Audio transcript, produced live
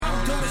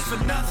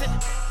for nothing.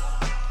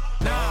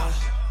 Nah.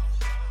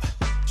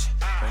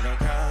 When I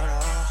count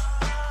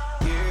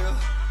on you,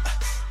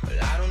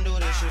 but I don't do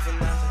this shit for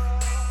nothing.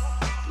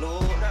 No,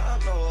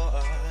 no.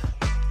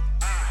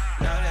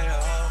 Not at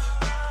all.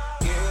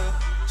 You,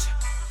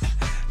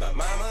 but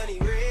my money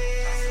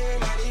real,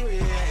 money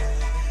real.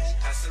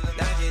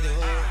 That you do.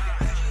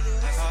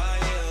 Oh,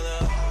 you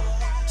know.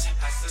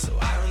 So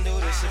I don't do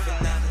this shit for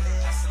nothing.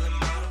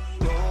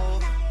 No,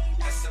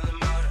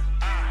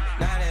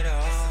 not at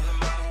all.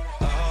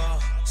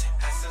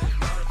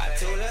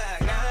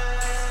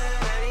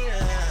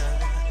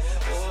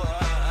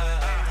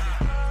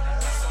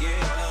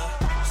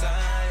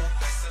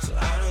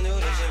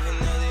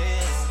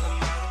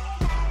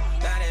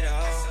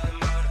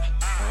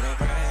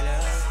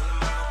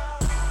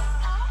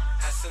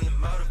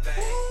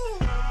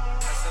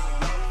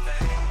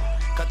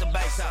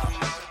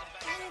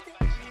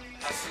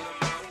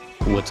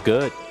 What's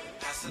good?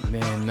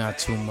 Man, not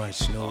too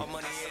much, no.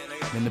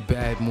 I'm in a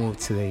bad mood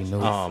today,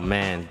 no. Oh,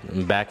 man.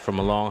 I'm back from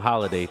a long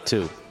holiday,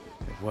 too.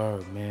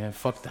 Word, man.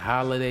 Fuck the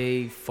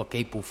holiday, fuck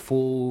April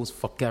Fools,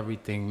 fuck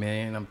everything,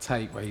 man. I'm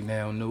tight right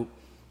now, no.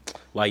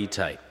 Why you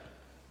tight?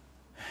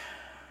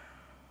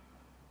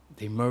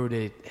 They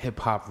murdered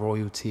hip-hop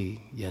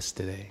royalty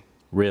yesterday.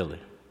 Really?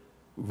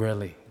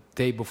 Really.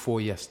 Day before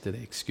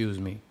yesterday, excuse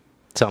me.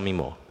 Tell me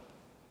more.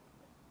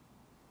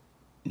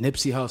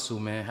 Nipsey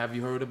Hussle, man. Have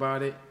you heard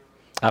about it?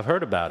 I've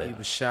heard about He it.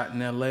 was shot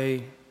in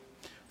L.A.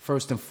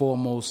 First and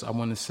foremost, I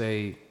want to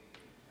say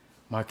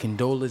my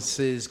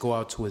condolences go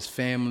out to his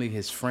family,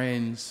 his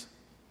friends.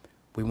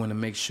 We want to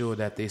make sure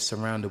that they're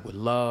surrounded with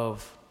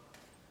love,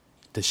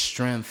 the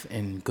strength,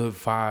 and good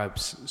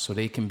vibes so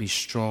they can be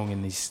strong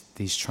in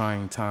these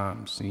trying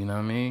times. You know what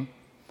I mean?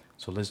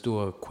 So let's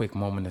do a quick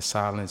moment of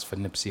silence for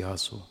Nipsey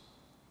Hussle.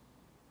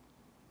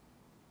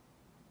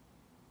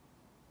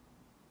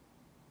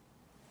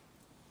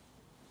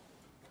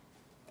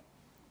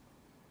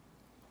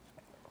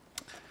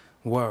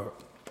 Word.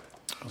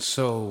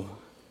 So,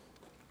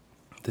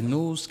 the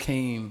news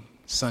came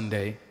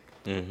Sunday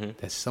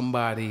that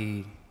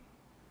somebody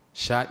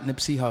shot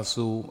Nipsey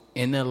Hussle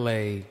in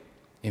L.A.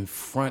 in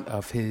front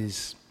of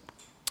his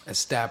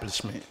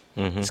establishment,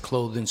 his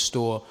clothing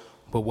store,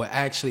 but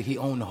he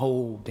owned the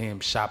whole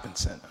damn shopping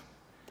center.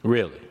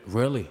 Really?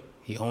 Really.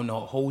 He owned the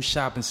whole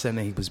shopping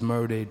center. He was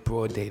murdered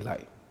broad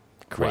daylight.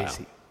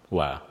 Crazy.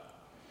 Wow.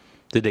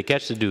 Did they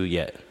catch the dude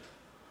yet?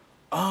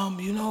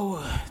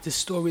 The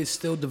story is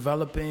still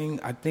developing.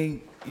 I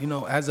think,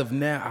 as of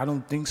now, I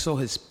don't think so.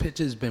 His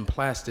picture's been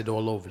plastered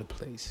all over the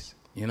place.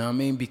 You know what I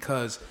mean?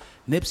 Because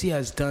Nipsey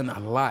has done a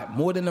lot,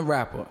 more than a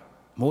rapper,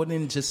 more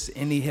than just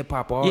any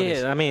hip-hop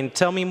artist. Yeah, I mean,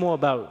 tell me more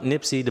about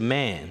Nipsey the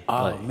man.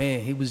 Oh, man,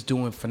 he was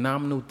doing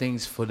phenomenal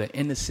things for the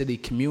inner-city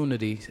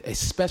community,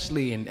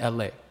 especially in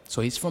L.A.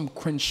 So he's from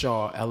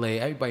Crenshaw, L.A.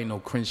 Everybody know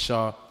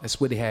Crenshaw. That's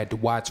where they had the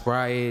Watts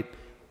Riot,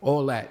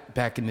 all that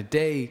back in the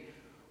day.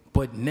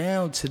 But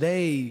now,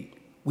 today,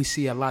 we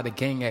see a lot of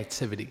gang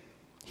activity.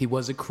 He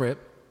was a Crip,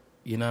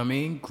 you know what I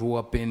mean? Grew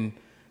up in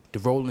the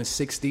rolling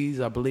 60s,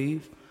 I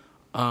believe.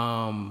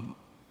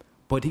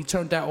 But he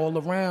turned that all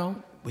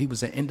around. He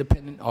was an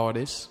independent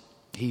artist.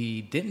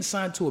 He didn't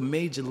sign to a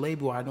major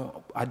label,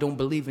 I don't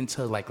believe,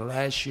 until like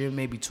last year,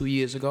 maybe 2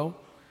 years ago.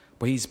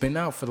 But he's been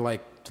out for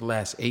like the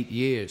last 8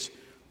 years,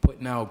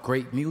 putting out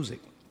great music.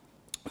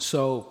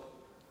 So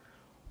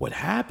what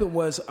happened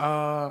was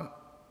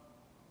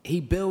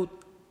he built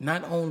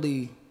not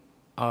only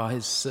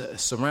his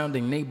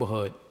surrounding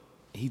neighborhood,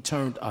 he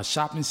turned a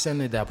shopping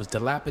center that was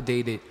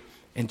dilapidated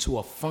into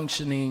a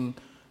functioning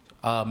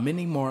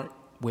mini mart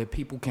where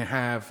people can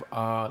have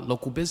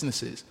local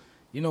businesses.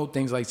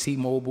 Things like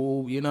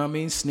T-Mobile, you know what I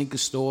mean? Sneaker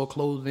store,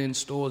 clothing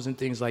stores and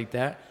things like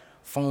that.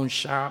 Phone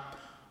shop.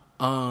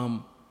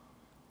 And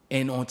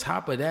on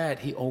top of that,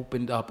 he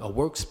opened up a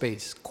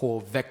workspace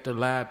called Vector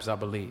Labs, I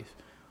believe.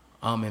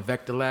 In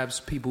Vector Labs,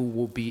 people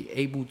will be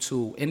able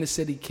to, inner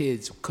city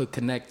kids could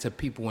connect to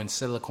people in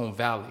Silicon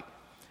Valley.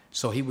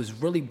 So he was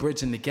really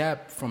bridging the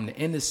gap from the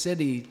inner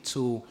city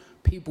to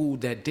people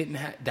that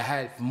that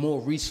had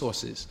more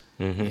resources.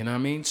 You know what I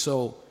mean?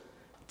 So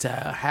to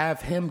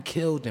have him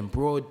killed in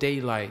broad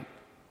daylight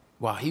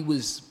while he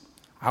was,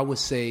 I would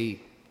say,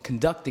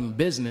 conducting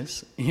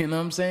business, you know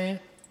what I'm saying?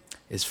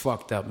 It's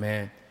fucked up,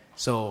 man.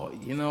 So,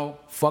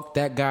 fuck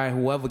that guy,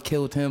 whoever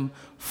killed him,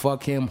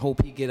 fuck him,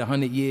 hope he get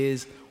 100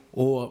 years.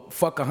 Or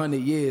fuck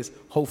 100 years,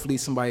 hopefully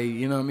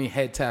somebody,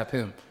 head tap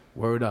him.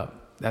 Word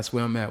up. That's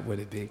where I'm at with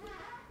it, big.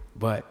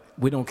 But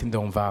we don't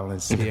condone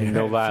violence here.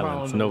 No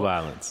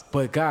violence.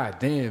 But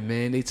goddamn,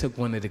 man, they took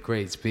one of the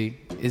greats, B.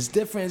 It's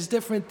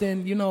different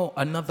than,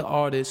 another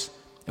artist.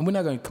 And we're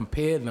not going to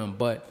compare them,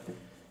 but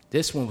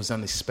this one was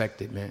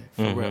unexpected, man.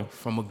 For real.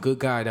 From a good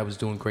guy that was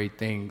doing great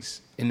things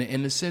in the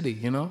inner city,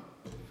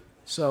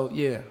 So,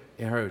 yeah,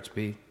 it hurts,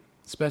 B.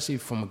 Especially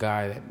from a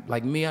guy that,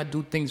 like me, I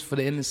do things for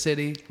the inner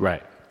city.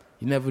 Right.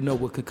 You never know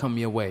what could come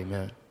your way,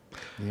 man.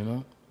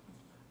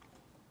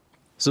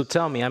 So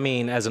tell me, I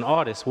mean, as an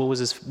artist, what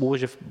was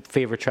your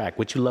favorite track?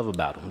 What you love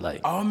about him?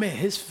 Like, Oh man,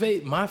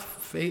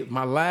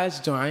 my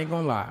last joint, I ain't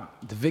gonna lie.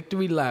 The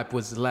Victory Lap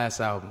was the last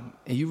album.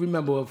 And you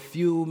remember a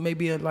few,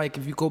 maybe like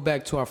if you go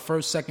back to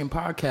our second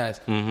podcast,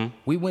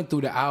 we went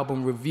through the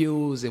album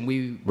reviews and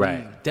we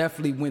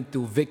definitely went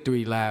through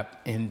Victory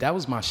Lap, and that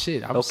was my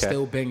shit. I was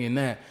still banging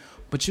that.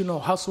 But you know,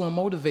 Hustle and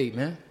Motivate,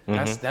 man.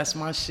 That's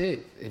my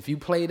shit. If you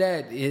play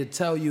that, it'll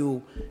tell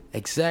you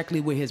exactly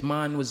where his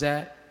mind was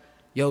at.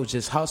 Yo,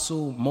 just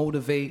hustle,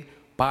 motivate,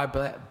 buy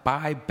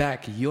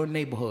back your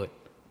neighborhood.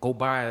 Go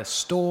buy a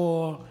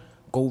store,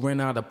 go rent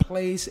out a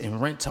place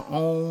and rent to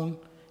own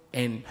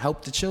and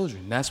help the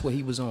children. That's what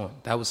he was on.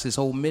 That was his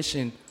whole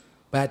mission.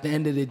 But at the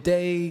end of the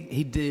day,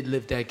 he did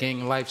live that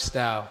gang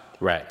lifestyle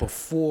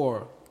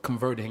before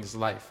converting his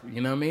life. You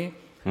know what I mean?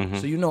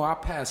 So you know our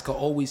past could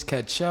always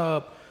catch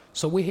up.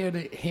 So we're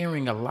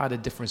hearing a lot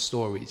of different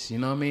stories. You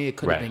know what I mean? It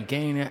could have been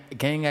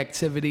gang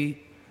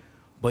activity,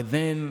 but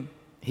then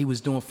he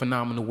was doing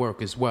phenomenal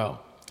work as well,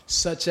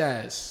 such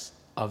as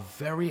a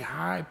very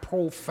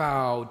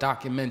high-profile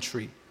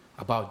documentary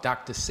about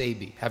Dr.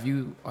 Sebi.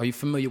 Are you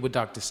familiar with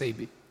Dr.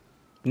 Sebi?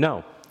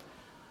 No.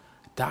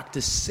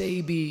 Dr.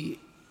 Sebi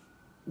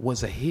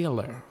was a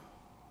healer.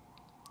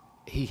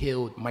 He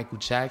healed Michael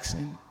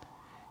Jackson.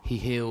 He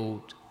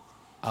healed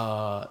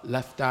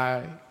Left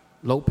Eye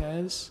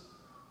Lopez.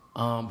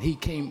 He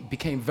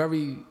became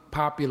very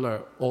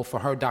popular off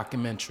of her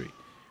documentary.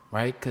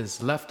 Right,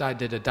 because Left Eye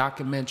did a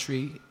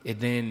documentary, and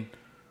then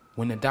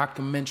when the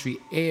documentary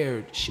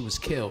aired, she was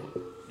killed.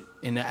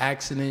 In the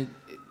accident,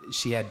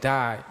 she had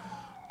died,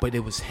 but it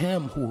was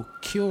him who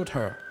killed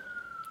her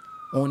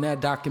on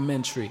that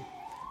documentary.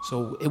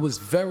 So it was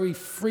very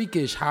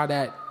freakish how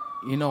that,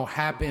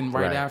 happened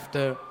right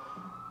after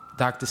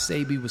Dr.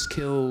 Sebi was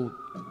killed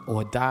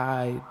or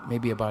died,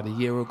 maybe about a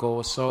year ago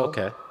or so.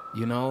 Okay.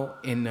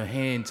 In the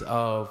hands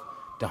of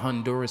the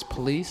Honduras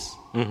police.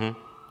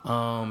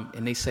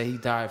 And they say he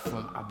died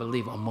from, I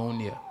believe,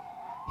 pneumonia.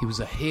 He was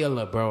a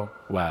healer, bro.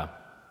 Wow.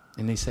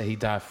 And they say he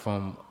died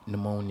from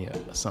pneumonia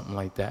or something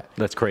like that.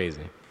 That's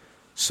crazy.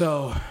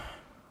 So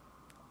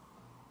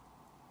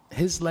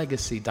his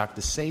legacy,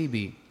 Dr.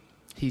 Sebi,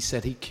 he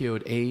said he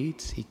cured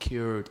AIDS, he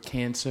cured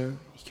cancer,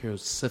 he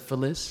cured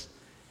syphilis,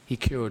 he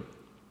cured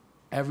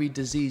every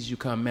disease you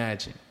can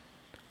imagine.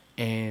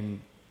 And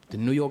the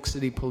New York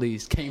City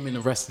police came and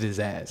arrested his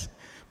ass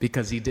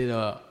because he did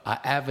a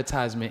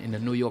advertisement in the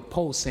New York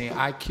Post saying,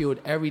 I cured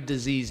every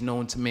disease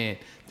known to man.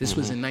 This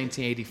was in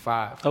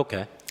 1985.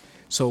 Okay.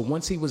 So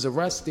once he was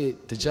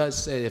arrested, the judge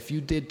said, if you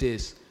did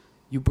this,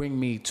 you bring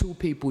me 2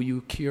 people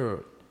you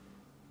cured.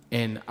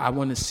 And I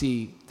want to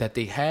see that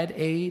they had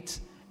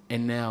AIDS,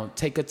 and now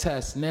take a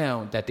test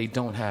now that they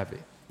don't have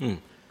it.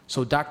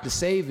 So Dr.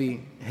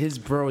 Sebi, his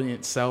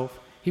brilliant self,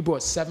 he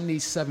brought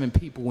 77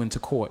 people into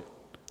court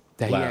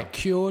that he had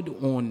cured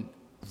on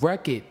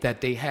record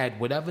that they had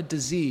whatever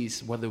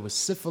disease, whether it was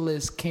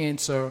syphilis,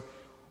 cancer,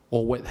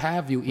 or what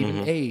have you,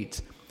 even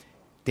AIDS.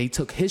 They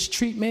took his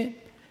treatment,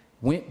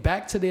 went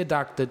back to their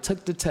doctor,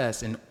 took the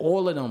test, and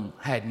all of them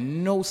had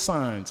no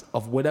signs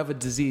of whatever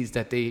disease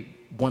that they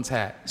once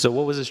had. So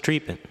what was his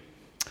treatment?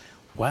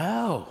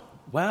 Well.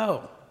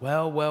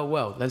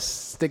 Let's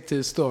stick to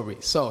the story.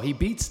 So he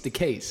beats the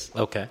case.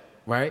 Okay.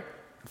 Right?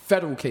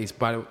 Federal case.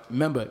 But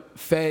remember,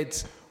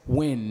 feds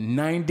win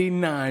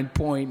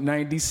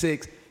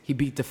 99.96. He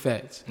beat the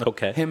feds.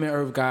 Okay. Him and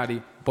Irv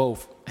Gotti,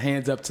 both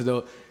hands up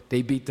to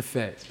they beat the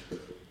feds.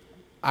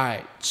 All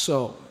right.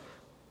 So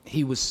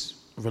he was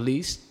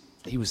released.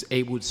 He was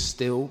able to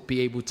still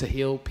be able to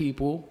heal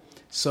people.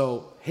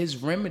 So his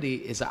remedy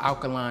is an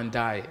alkaline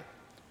diet.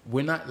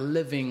 We're not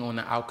living on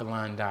an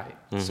alkaline diet.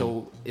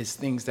 So it's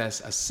things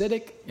that's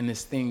acidic and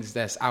it's things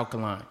that's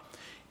alkaline.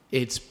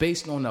 It's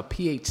based on a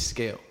pH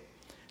scale.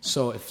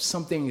 So if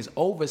something is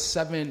over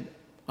 7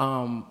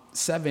 on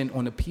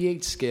the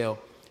pH scale,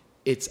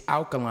 it's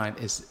alkaline.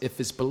 If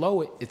it's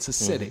below it, it's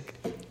acidic,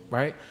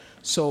 right?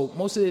 So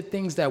most of the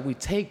things that we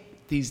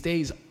take these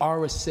days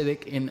are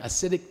acidic, and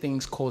acidic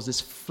things causes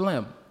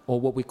phlegm, or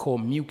what we call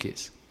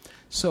mucus.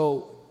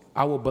 So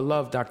our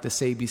beloved Dr.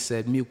 Sebi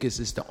said mucus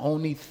is the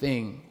only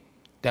thing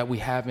that we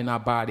have in our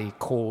body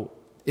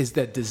is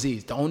that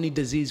disease. The only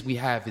disease we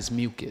have is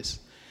mucus.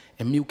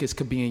 And mucus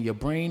could be in your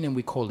brain, and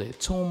we call it a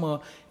tumor.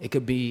 It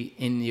could be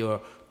in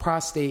your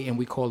prostate, and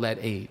we call that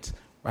AIDS,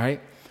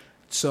 right?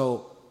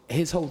 So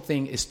his whole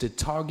thing is to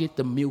target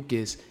the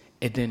mucus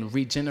and then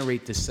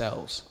regenerate the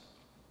cells.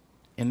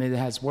 And it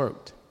has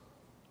worked.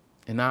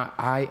 And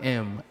I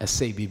am a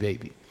Sebi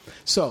baby.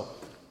 So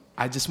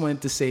I just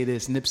wanted to say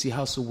this. Nipsey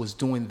Hussle was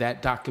doing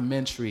that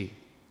documentary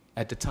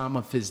at the time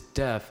of his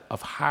death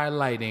of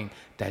highlighting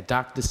that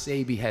Dr.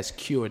 Sebi has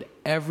cured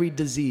every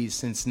disease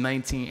since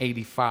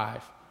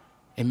 1985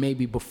 and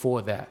maybe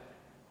before that.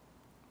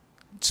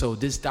 So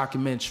this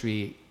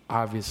documentary,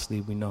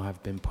 obviously, we know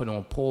have been put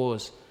on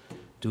pause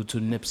due to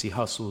Nipsey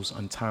Hussle's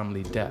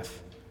untimely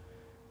death.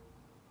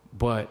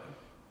 But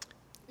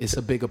it's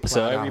a bigger plot.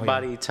 So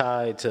everybody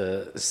tied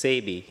to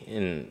Sebi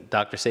and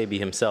Dr. Sebi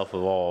himself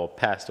have all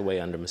passed away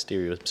under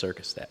mysterious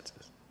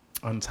circumstances.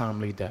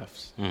 untimely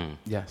deaths.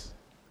 Yes.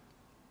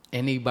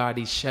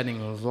 Anybody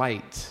shedding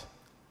light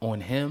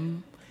on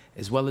him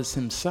as well as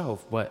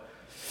himself. But,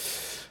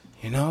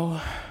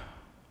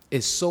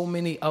 it's so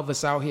many of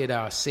us out here that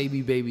are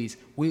Sabi babies.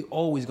 We're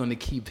always going to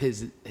keep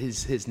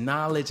his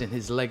knowledge and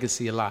his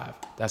legacy alive.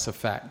 That's a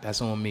fact.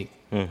 That's on me.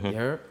 You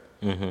heard?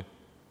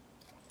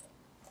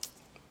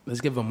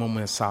 Let's give a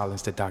moment of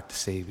silence to Dr.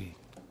 Sabi.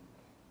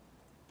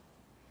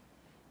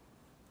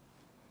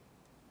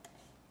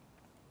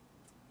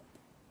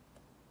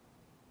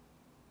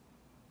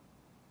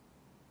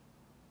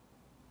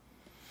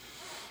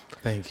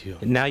 Thank you.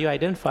 Now you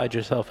identified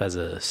yourself as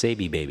a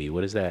Sabi baby.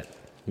 What does that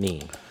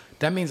mean?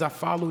 That means I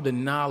follow the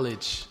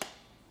knowledge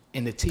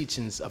and the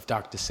teachings of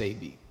Dr.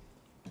 Sabi.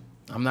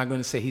 I'm not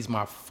going to say he's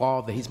my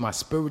father. He's my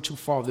spiritual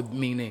father,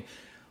 meaning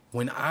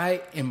when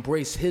I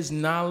embrace his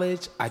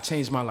knowledge, I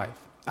change my life.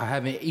 I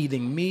haven't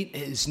eaten meat.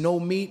 It's no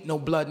meat, no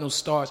blood, no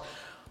starch.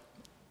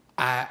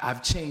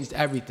 I've changed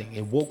everything.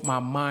 It woke my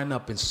mind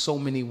up in so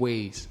many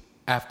ways.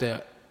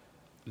 After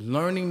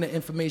learning the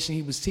information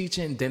he was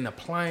teaching, then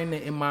applying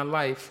it in my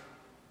life,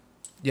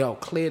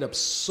 cleared up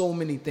so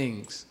many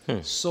things.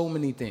 So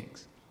many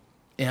things.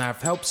 And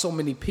I've helped so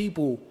many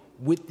people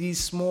with these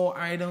small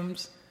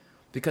items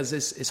because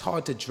it's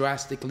hard to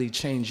drastically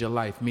change your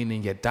life,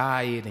 meaning your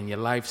diet and your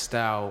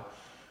lifestyle.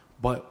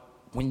 But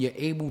when you're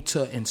able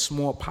to, in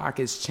small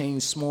pockets,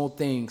 change small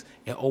things,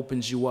 it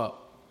opens you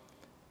up.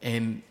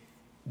 And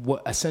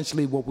what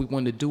we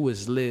want to do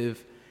is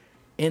live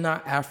in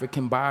our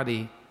African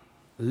body,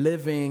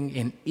 living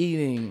and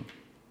eating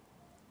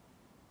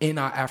in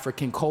our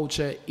African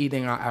culture,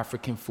 eating our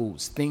African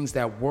foods, things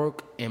that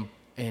work and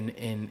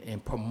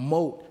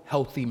promote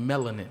healthy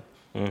melanin.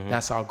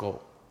 That's our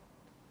goal.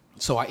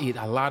 So I eat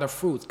a lot of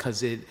fruits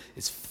because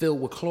it's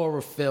filled with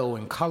chlorophyll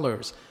and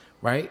colors,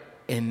 right?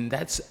 And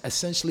that's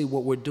essentially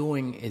what we're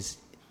doing is,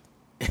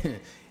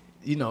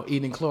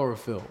 eating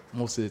chlorophyll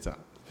most of the time.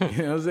 You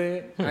know what I'm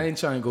saying? I ain't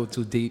trying to go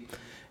too deep.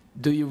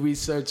 Do your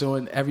research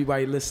on,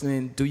 everybody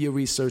listening, do your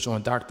research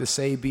on Dr.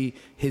 Sabi.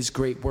 His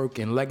great work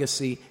and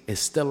legacy is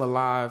still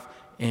alive.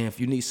 And if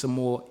you need some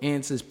more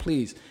answers,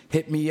 please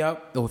hit me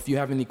up. Or if you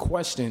have any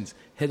questions,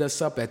 hit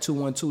us up at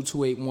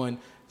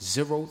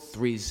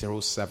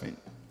 212-281-0307.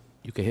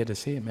 You can hit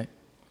us here, man.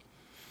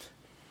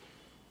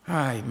 All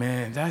right,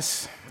 man.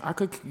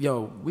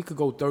 We could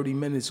go 30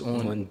 minutes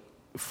on,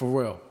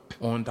 for real,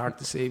 on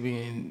Dr.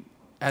 Sabi. And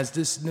as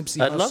this Nipsey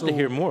Hussle, I'd love to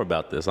hear more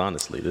about this,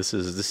 honestly. This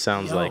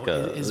sounds like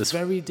it's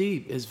very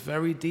deep. It's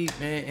very deep,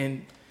 man.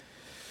 And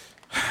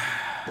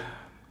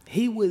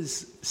he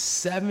was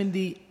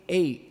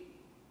 78,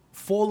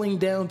 falling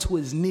down to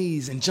his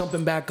knees and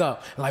jumping back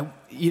up. Like,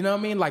 you know what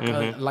I mean?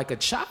 Like a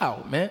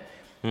child, man.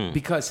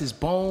 Because his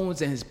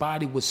bones and his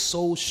body was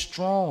so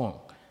strong.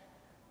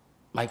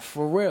 Like,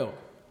 for real.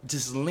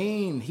 Just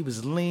lean. He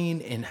was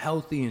lean and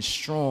healthy and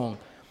strong.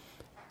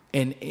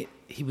 And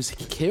he was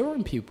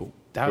curing people.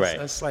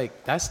 That's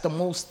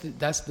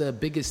the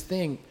biggest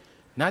thing.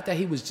 Not that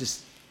he was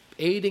just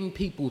aiding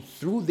people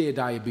through their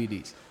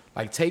diabetes.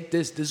 Like, take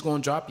this is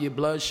going to drop your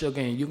blood sugar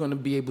and you're going to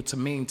be able to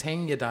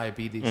maintain your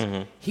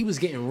diabetes. He was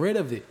getting rid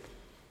of it.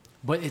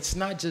 But it's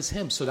not just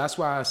him. So that's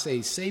why I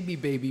say Sabi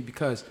baby,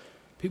 because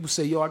people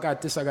say, I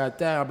got this, I got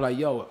that. I'm like,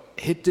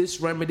 hit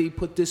this remedy,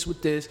 put this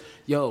with this.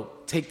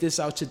 Take this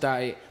out your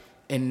diet.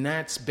 And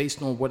that's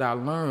based on what I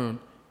learned.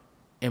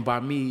 And by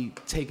me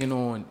taking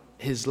on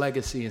his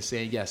legacy and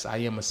saying, yes, I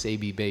am a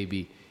Sabi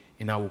baby,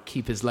 and I will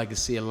keep his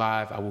legacy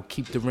alive. I will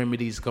keep the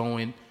remedies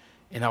going,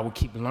 and I will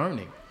keep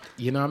learning.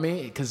 You know what I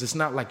mean? Because it's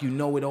not like you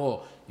know it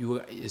all.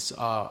 It's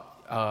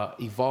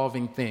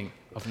evolving thing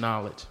of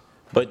knowledge.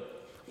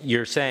 But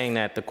you're saying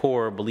that the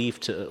core belief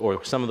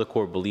or some of the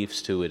core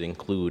beliefs to it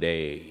include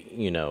an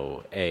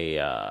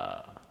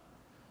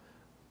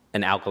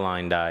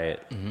alkaline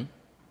diet,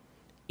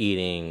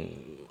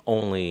 eating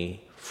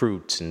only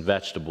fruits and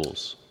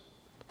vegetables.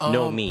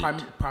 No meat.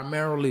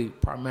 Primarily.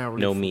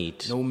 No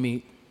meat. No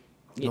meat.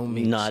 No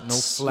meat.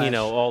 Nuts. No flesh.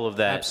 All of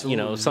that.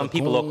 Absolutely. Some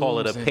people will call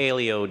it a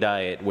paleo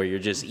diet where you're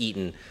just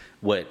eating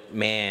what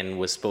man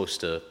was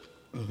supposed to,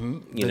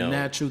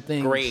 natural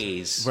things.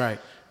 Graze. Right.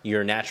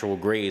 You're a natural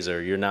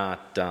grazer. You're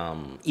not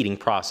eating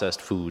processed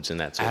foods and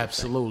that sort of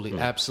thing.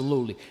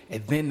 Absolutely.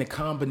 And then the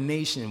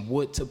combination,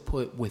 what to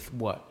put with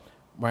what,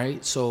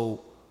 right?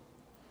 So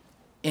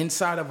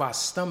inside of our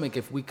stomach,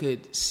 if we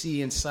could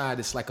see inside,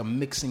 it's like a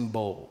mixing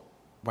bowl.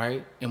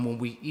 Right? And when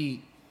we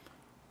eat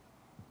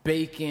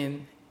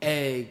bacon,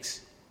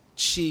 eggs,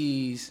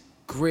 cheese,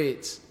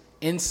 grits,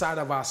 inside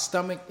of our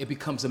stomach, it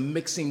becomes a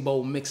mixing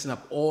bowl, mixing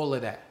up all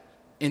of that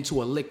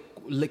into a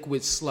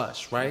liquid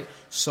slush, right?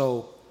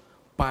 So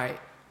by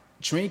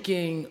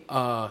drinking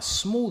a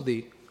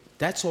smoothie,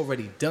 that's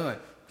already done.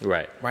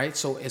 Right. Right?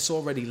 So it's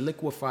already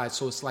liquefied,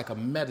 so it's like a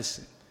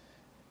medicine.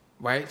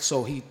 Right?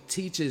 So he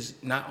teaches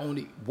not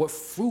only what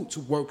fruits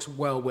works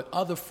well with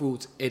other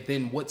fruits, and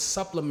then what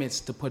supplements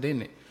to put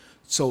in it.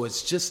 So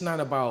it's just not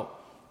about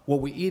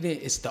what we eating,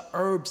 it's the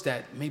herbs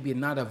that maybe are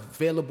not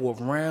available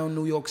around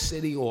New York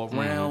City or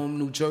around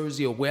New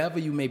Jersey or wherever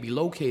you may be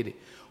located.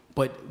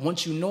 But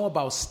once you know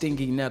about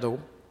stinging nettle,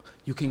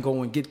 you can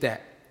go and get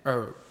that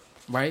herb,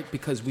 right?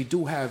 Because we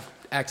do have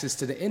access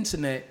to the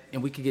internet,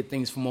 and we can get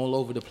things from all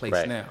over the place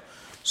Right. now.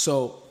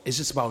 So it's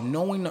just about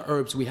knowing the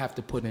herbs we have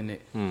to put in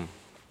it,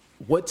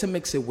 what to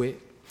mix it with.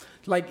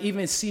 Like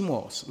even sea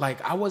moss.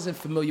 Like I wasn't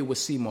familiar with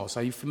sea moss.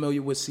 Are you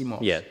familiar with sea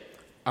moss? Yeah.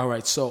 All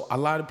right. So a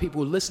lot of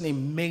people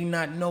listening may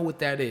not know what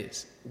that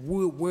is.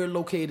 We're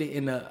located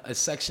in a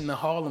section of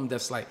Harlem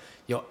that's like,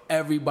 yo,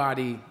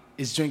 everybody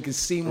is drinking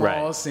sea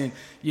moss, and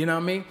you know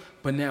what I mean?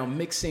 But now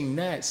mixing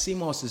that, sea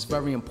moss is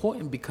very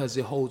important because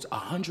it holds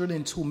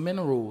 102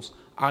 minerals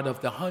out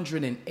of the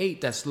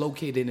 108 that's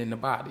located in the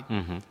body,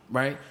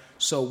 right?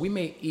 So we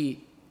may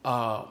eat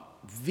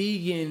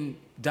vegan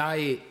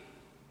diet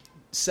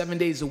 7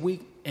 days a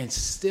week and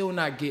still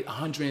not get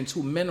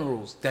 102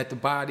 minerals that the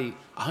body,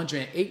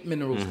 108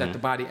 minerals that the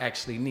body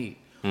actually need.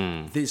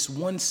 This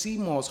one sea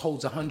moss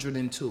holds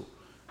 102,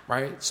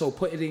 right? So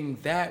putting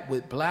that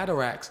with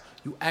Bladerax,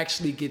 you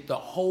actually get the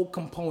whole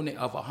component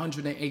of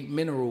 108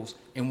 minerals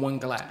in one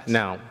glass.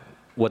 Now,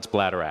 what's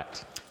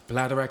Bladerax?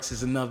 Bladerax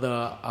is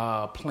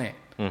another plant.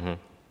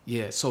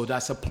 Yeah, so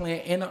that's a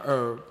plant and a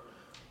herb.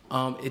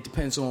 It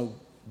depends on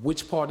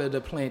which part of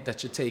the plant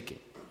that you're taking,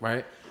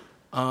 right?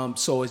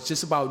 So it's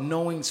just about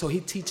knowing. So he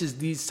teaches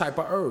these type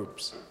of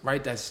herbs,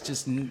 right? That's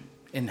just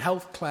in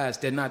health class,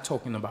 they're not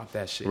talking about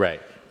that shit.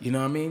 Right. You know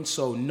what I mean?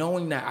 So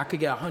knowing that I could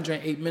get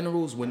 108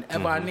 minerals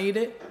whenever I need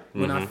it,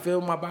 when I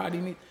feel my body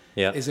need,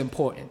 is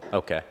important.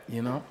 Okay.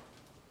 You know?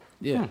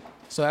 Yeah.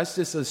 So that's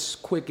just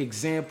a quick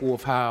example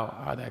of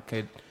how that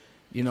could,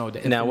 you know,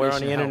 the Now, where on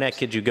the information internet helps.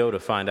 could you go to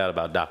find out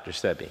about Dr.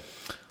 Sebi?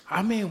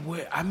 I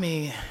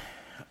mean,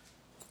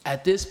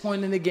 at this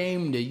point in the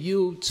game, the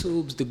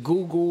YouTubes, the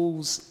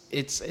Googles,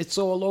 it's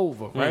all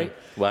over, right?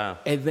 Wow.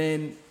 And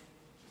then,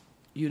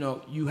 you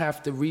know, you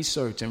have to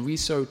research, and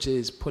research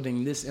is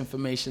putting this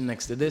information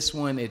next to this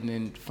one, and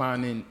then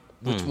finding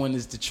which one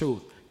is the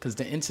truth. Because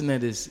the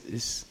internet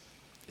is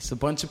it's a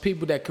bunch of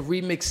people that could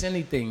remix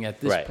anything at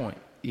this point.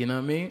 You know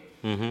what I mean?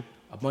 Mm-hmm.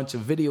 A bunch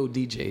of video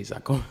DJs, I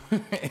call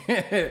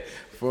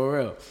for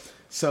real.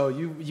 So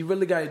you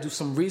really got to do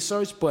some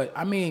research, but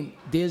I mean,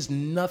 there's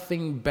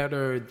nothing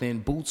better than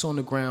boots on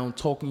the ground,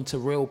 talking to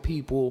real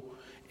people,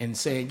 and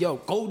saying, "Yo,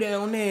 go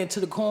down there to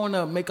the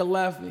corner, make a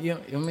left." You know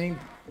what I mean?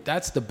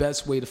 That's the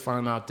best way to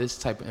find out this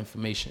type of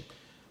information,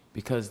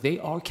 because they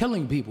are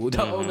killing people.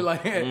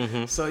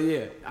 So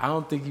yeah, I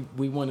don't think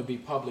we want to be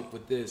public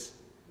with this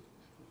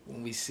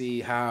when we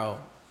see how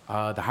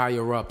the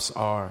higher ups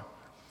are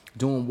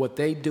doing what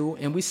they do.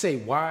 And we say,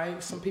 why?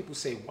 Some people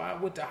say, why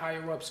would the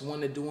higher ups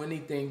want to do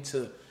anything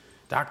to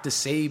Dr.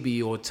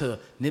 Sebi or to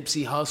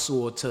Nipsey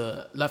Hussle or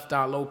to Left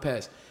Eye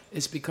Lopez?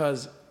 It's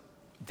because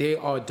they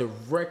are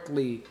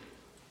directly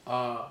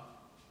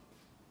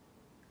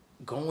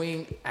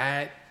going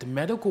at the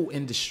medical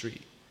industry,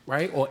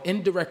 right? Or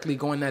indirectly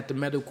going at the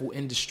medical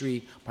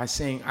industry by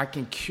saying, I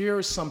can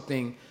cure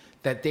something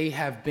that they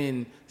have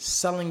been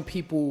selling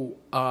people,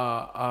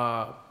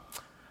 I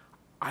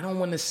don't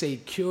want to say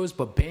cures,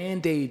 but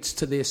Band-Aids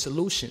to their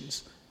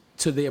solutions,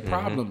 to their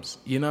problems.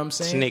 You know what I'm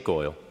saying? Snake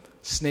oil.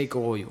 Snake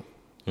oil.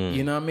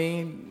 You know what I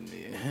mean?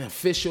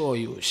 Fish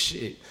oil,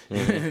 shit.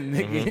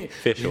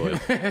 Fish oil.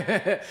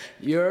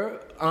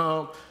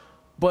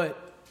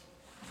 But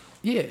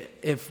yeah,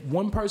 if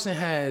one person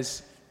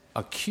has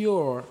a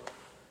cure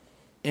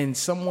and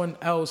someone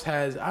else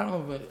has, I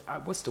don't know,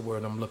 what's the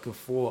word I'm looking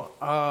for?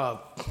 A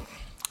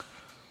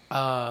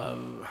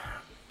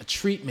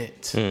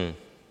treatment.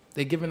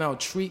 They're giving out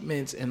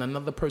treatments and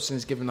another person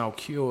is giving out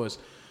cures.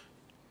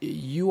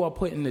 You are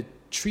putting the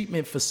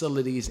treatment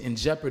facilities in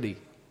jeopardy.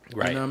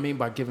 Right. You know what I mean?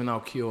 By giving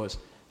out cures.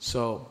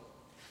 So,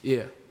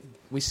 yeah,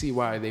 we see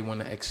why they want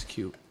to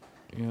execute.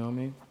 You know what I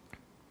mean?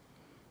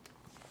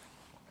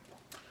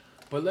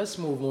 But let's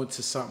move on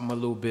to something a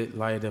little bit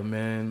lighter,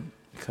 man.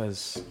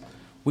 Because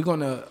we're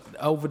going to,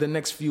 over the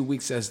next few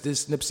weeks, as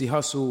this Nipsey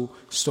Hussle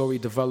story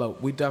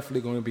develop, we're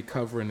definitely going to be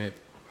covering it.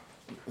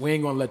 We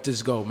ain't going to let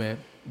this go, man.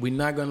 We're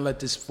not going to let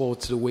this fall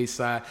to the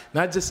wayside.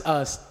 Not just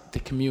us, the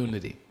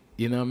community.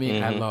 You know what I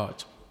mean? At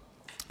large.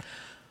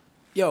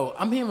 Yo,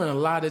 I'm hearing a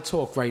lot of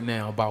talk right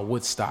now about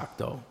Woodstock,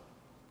 though.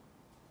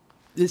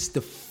 It's the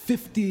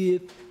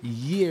 50th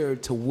year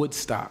to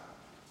Woodstock.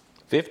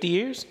 50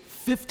 years?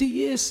 50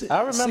 years. I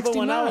remember 69.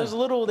 when I was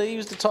little, they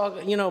used to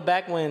talk, you know,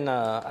 back when,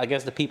 I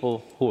guess the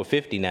people who are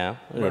 50 now,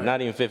 or Right.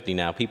 not even 50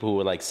 now, people who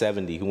were like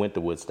 70 who went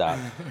to Woodstock.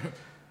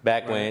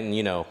 Back when,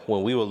 you know,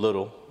 when we were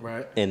little,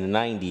 Right. in the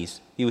 90s,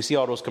 you would see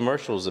all those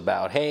commercials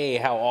about, hey,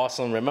 how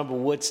awesome, remember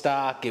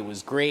Woodstock, it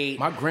was great.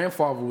 My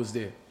grandfather was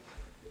there.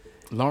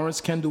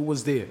 Lawrence Kendall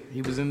was there.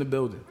 He was in the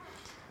building.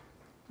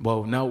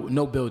 Well,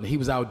 no building. He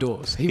was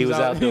outdoors. He was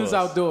outdoors. He was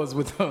outdoors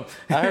with them.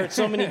 I heard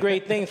so many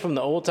great things from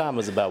the old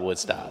timers about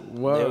Woodstock.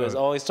 Word. They was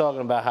always talking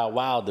about how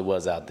wild it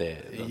was out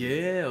there.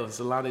 Yeah, it was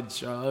a lot of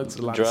drugs,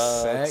 a lot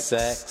Drugs, of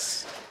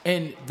sex.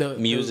 and the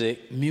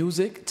Music.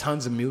 music,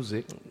 tons of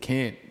music.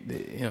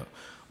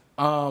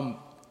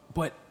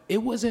 But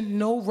it wasn't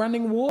no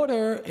running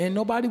water, and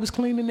nobody was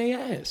cleaning their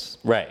ass.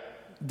 Right.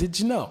 Did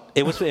you know?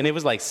 It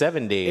was like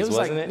 7 days, It was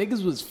wasn't like it?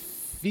 niggas was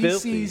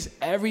feces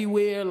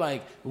everywhere.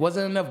 Like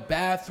wasn't enough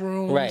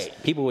bathrooms. Right.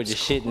 People were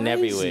just It's shitting crazy.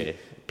 everywhere,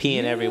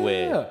 peeing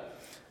everywhere.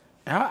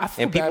 I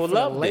feel And bad people for the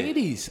loved it.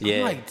 ladies. Yeah.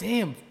 I'm like,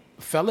 damn,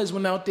 fellas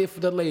went out there for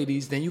the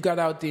ladies. Then you got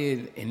out there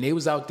and they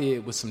was out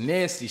there with some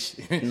nasty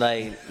shit.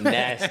 Like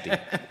nasty.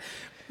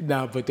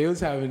 Nah, but they was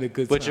having a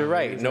good time. But you're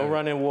right. No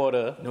running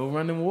water. No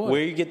running water.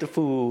 Where you get the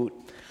food?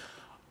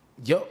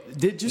 Yo,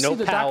 did you No see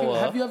the power.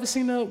 documentary? Have you ever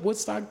seen the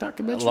Woodstock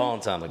documentary? A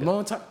long time ago.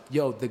 Long time.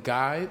 Yo, the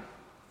guy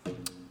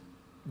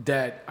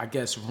that I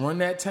guess run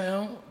that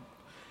town,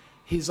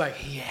 he's like,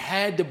 he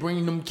had to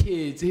bring them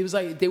kids. He was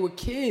like, they were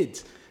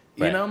kids.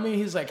 You Right. know what I mean?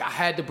 He's like, I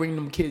had to bring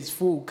them kids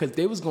food because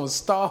they was gonna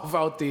starve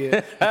out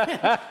there.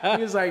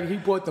 He was like, he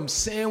bought them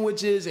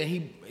sandwiches and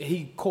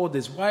he called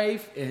his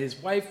wife and his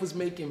wife was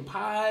making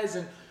pies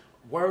and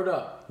word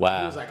up. Wow.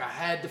 He was like, I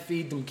had to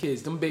feed them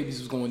kids. Them babies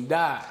was gonna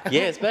die.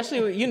 Yeah,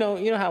 especially you know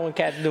how when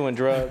cats doing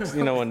drugs,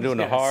 when doing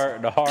Yes.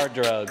 the hard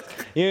drugs,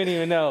 you don't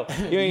even know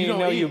you don't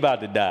you eat.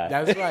 about to die.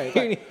 That's right.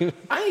 Like,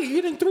 I ain't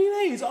eaten in 3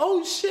 days.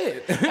 Oh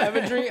shit. I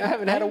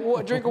haven't had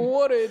a drink of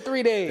water in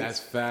 3 days. That's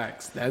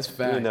facts. That's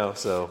facts.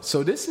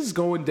 So this is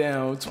going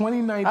down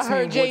 2019. I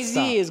heard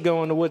Jay-Z is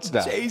going to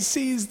Woodstock.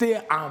 JC's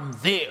there. I'm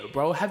there,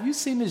 bro. Have you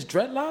seen his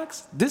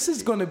dreadlocks? This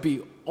is gonna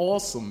be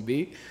awesome,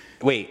 B.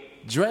 Wait,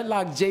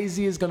 Dreadlock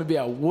Jay-Z is gonna be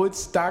at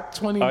Woodstock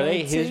 2019. are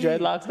they his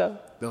dreadlocks though?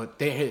 No,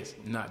 they're his.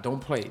 Nah,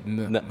 don't play.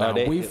 No, No, nah, are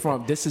they- we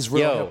from. This is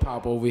real Yo, hip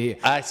hop over here.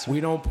 We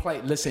don't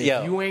play. Listen,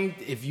 Yo. if you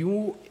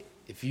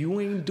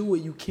ain't do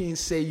it, you can't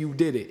say you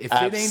did it. If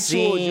it ain't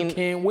yours, you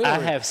can't wear I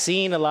it. have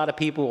seen a lot of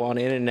people on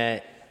the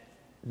internet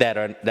that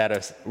are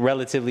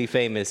relatively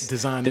famous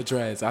Design the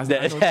dreads. I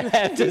know. that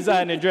have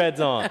designer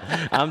dreads on.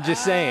 I'm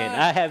just saying,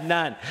 I have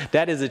not.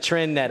 That is a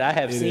trend that I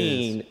have It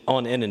seen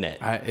on the internet.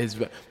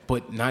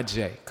 But not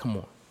Jay. Come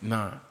on.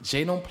 Nah.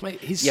 Jay don't play.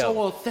 He's so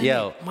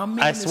authentic. My man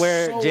I is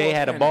swear so Jay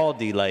had a authentic.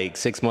 baldy like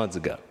 6 months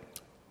ago.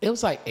 It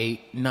was like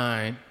 8,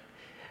 9.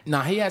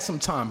 Nah, he had some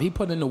time. He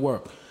put in the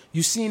work.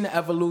 You seen the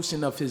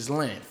evolution of his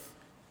length.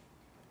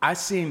 I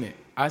seen it.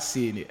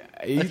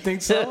 You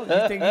think so?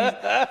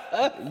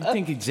 You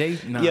think he Jay?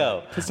 Nah.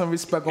 Yo. Put some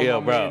respect on Yo,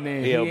 my bro.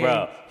 man. Yo,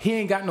 bro. He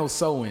ain't got no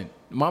sewing.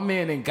 My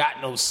man ain't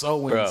got no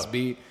sewings, Bro.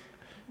 B.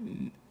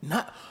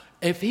 Not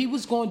if he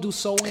was going to do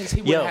sewings,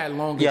 he would have had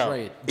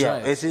longer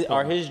dreads.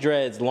 Are his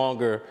dreads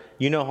longer?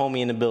 You know, homie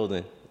in the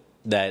building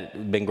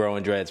that been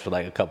growing dreads for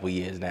like a couple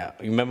years now.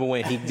 You remember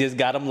when he just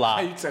got them How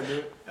you locked? said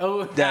that?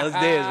 Oh, That was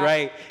theirs,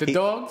 right? The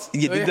dogs?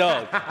 Yeah, the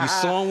dog. You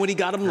saw him when he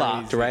got them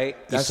locked, Crazy. right?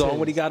 You That's saw him his.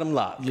 when he got them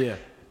locked. Yeah.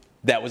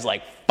 That was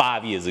like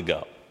 5 years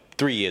ago,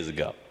 3 years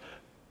ago.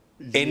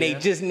 And they Yeah.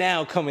 just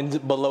now coming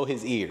below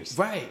his ears.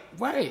 Right.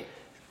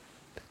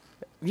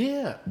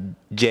 Yeah.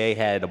 Jay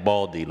had a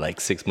baldy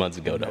like 6 months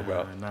ago, though,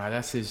 bro. Nah,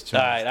 that's his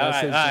choice. All right.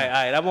 That's his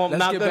choice. I'm Let's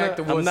not get gonna, back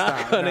to I'm not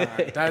Woodstock. gonna.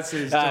 Nah, that's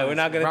his All right, choice. we're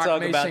not gonna Rock talk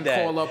Nation, about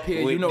that. call up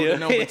here. We You know do- the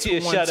number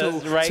You shut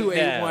us right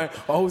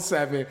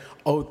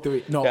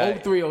 212-281-0703. No,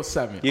 Right.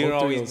 0307. You can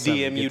always 0307.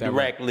 DM you Get that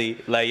right. directly,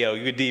 like, yo,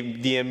 you could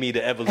DM me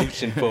the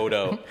evolution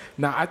photo.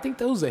 Nah, I think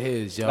those are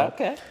his, yo.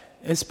 Okay.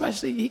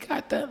 Especially, he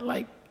got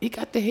the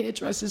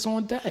hairdressers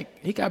on deck.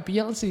 He got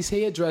Beyonce's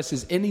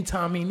hairdressers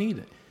anytime he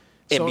needed.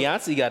 And So-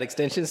 Beyonce got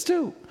extensions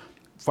too.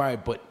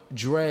 Right, but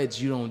dreads,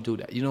 you don't do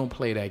that. You don't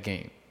play that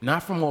game.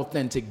 Not from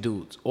authentic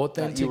dudes.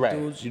 Authentic You're right.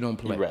 dudes, you don't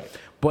play. You're right.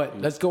 But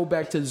let's go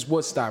back to this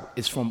Woodstock.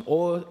 It's from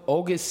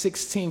August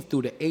 16th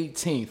through the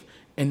 18th,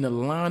 and the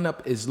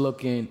lineup is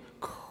looking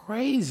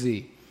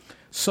crazy.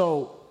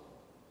 So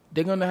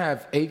they're gonna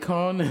have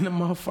Akon in the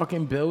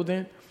motherfucking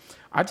building.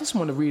 I just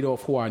want to read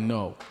off who I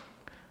know.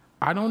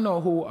 I don't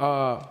know who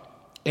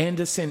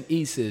Anderson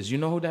East is. You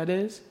know who that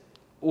is?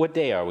 What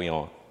day are we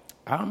on?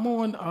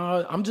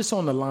 I'm just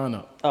on the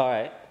lineup. All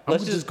right. I'm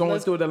just going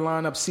through the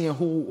lineup, seeing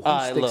who All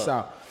right, sticks look.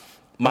 out.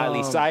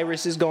 Miley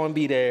Cyrus is going to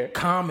be there.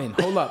 Common,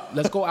 hold up.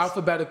 Let's go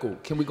alphabetical.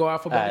 Can we go All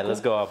alphabetical? right, let's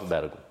go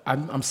alphabetical.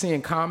 I'm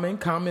seeing Common.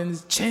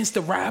 Common's Chance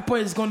the Rapper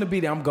is going to be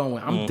there. I'm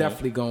going. I'm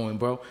definitely going,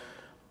 bro.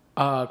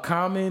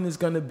 Common is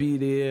going to be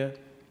there.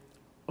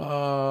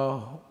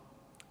 I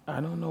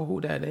don't know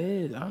who that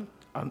is.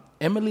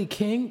 Emily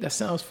King? That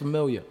sounds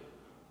familiar.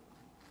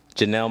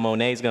 Janelle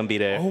Monáe's going to be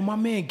there. Oh, my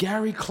man,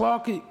 Gary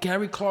Clark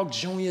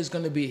Jr. is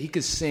going to be. He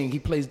could sing. He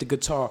plays the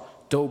guitar.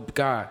 Dope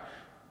guy.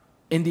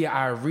 India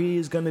Arie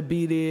is going to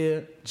be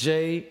there.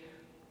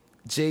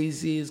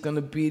 Jay-Z is going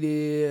to be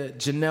there.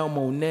 Janelle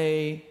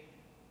Monáe.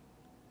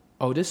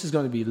 Oh, this is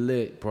going to be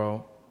lit,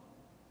 bro.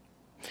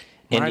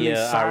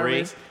 India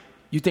Arie.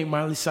 You think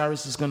Miley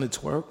Cyrus is going to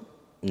twerk?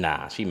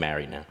 Nah, she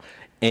married now.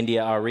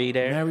 India Arie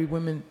there. Married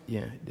women?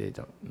 Yeah, they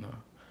don't. No.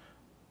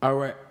 All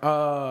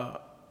right.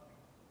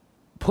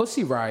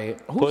 Pussy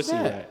Riot. Who's Pussy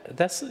that? Riot.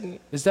 That's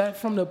Is that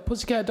from the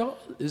Pussycat Dolls?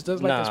 Is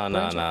that like a no.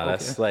 branch? Okay.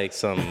 That's like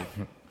some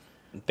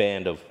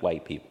band of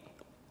white people.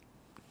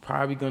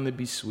 Probably gonna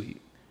be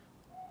sweet.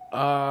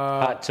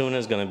 Hot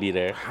Tuna's gonna be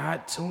there.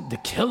 Hot Tuna, the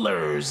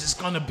Killers is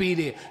gonna be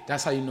there.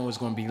 That's how you know it's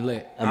gonna be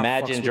lit. I fucks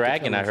Imagine with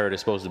Dragon, the I Killers. heard, is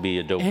supposed to be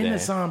a dope And band. the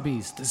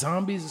Zombies. The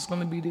Zombies is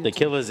gonna be there. The too.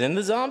 Killers and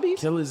the Zombies?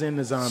 Killers and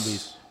the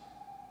Zombies.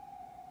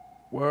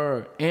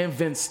 Word. And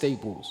Vince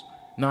Staples.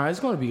 Nah, it's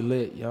gonna be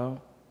lit,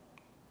 y'all.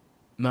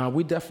 Nah,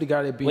 we definitely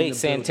got to be. Wait, in the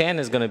building.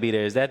 Santana's gonna be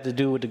there. Is that to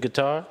do with the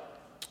guitar?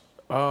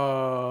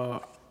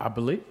 I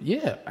believe.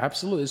 Yeah,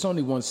 absolutely. It's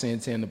only one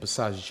Santana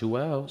besides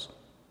Jewels.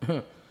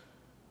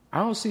 I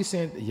don't see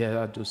Santana.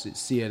 Yeah, I do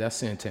see. Yeah, that's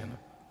Santana.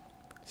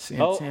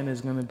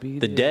 Santana's gonna be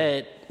The there.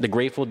 Dead, the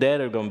Grateful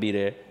Dead are gonna be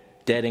there.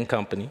 Dead and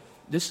Company.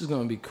 This is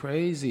gonna be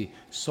crazy.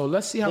 So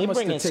let's see how They much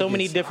bringing the so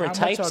many tickets- different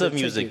how much types are of the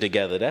music tickets?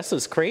 together. That's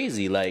just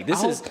crazy. Like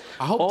this is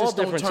I hope all this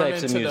don't different turn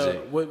types of into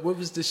music. what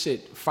was the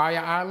shit? Fire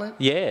Island?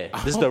 Yeah, I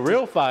this is hope the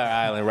real Fire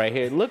Island right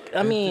here. Look,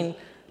 I mean,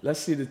 Let's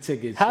see the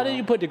tickets. how did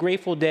you put the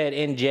Grateful Dead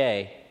and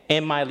Jay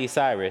and Miley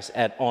Cyrus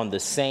on the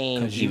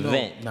same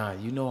event?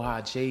 You know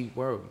how Jay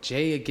work.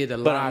 Jay would get a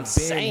But live I'm band.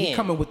 saying- He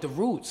coming with the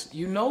roots.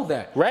 You know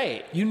that,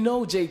 Right. You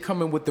know Jay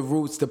coming with the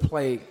roots to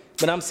play.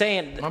 But I'm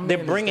saying My man they're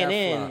is bringing that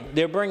in fly.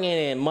 they're bringing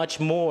in much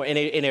more, and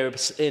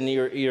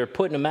you're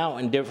putting them out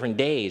in different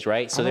days,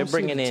 right? So I they're don't see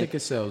bringing the in.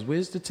 ticket sales.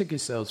 Where's the ticket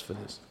sales for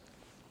this?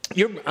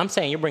 I'm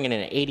saying you're bringing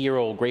in an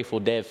 80-year-old Grateful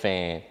Dead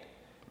fan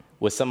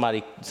with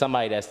somebody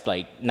that's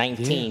like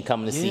 19 Yeah,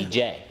 coming to see yeah,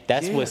 Jay.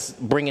 That's yeah. what's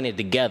bringing it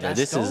together. That's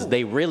This is dope.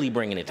 they really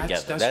bringing it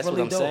together. That's what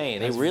really I'm dope. saying.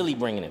 They That's- really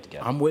bringing it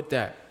together. I'm with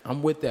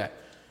that.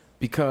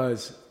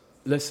 Because,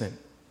 listen,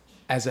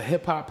 as a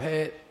hip hop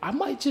head, I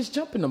might just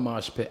jump in the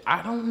mosh pit.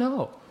 I don't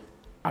know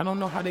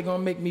how they're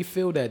gonna make me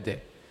feel that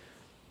day.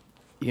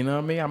 You know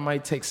what I mean? I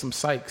might take some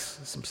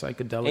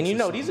psychedelics. And you or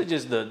know, something. these are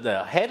just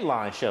the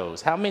headline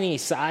shows. How many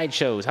side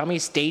shows? How many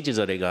stages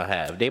are they gonna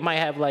have? They might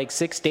have like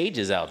 6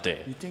 stages out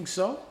there. You think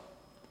so?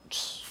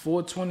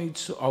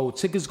 422. Oh,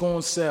 tickets go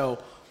on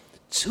sale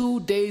 2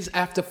 days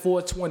after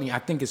 420. I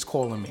think it's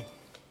calling me.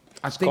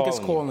 It's calling you.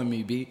 calling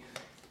me, B.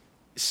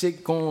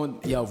 Shit going.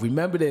 Yo,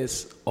 remember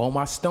this. All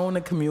my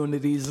stoner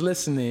communities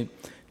listening.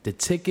 The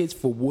tickets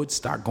for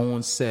Woodstock go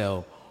on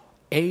sale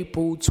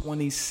April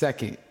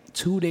 22nd,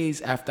 2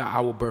 days after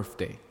our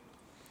birthday.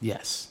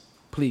 Yes.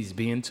 Please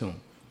be in tune.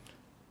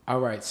 All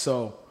right.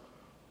 So,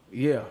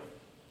 yeah.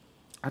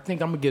 I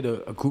think I'm going to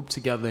get a group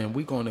together and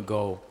we're going to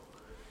go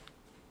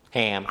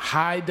Ham.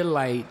 hide the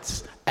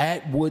lights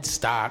at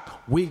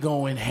Woodstock. We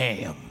going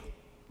ham.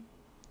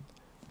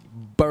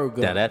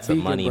 Burger. Now, that's a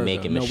vegan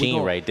money-making burger.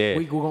 machine right there.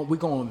 We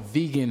going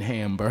vegan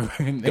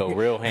hamburger. Go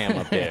real ham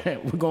up there.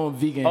 We're going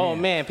vegan. Oh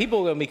ham. man, people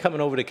are gonna be coming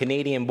over the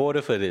Canadian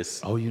border for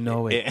this. Oh, you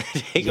know it.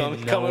 They gonna be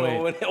You know coming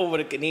it. over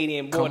the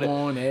Canadian Come border.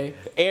 on, eh?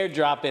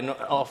 Airdropping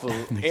off of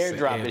said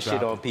airdropping shit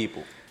airdropping. on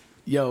people.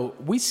 Yo,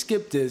 we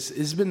skipped this.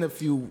 It's been a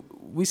few.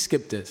 We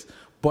skipped this,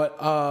 but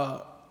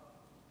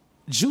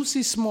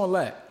Juicy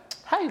Smollett.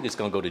 How you just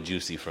gonna go to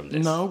Juicy from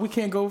this? No, we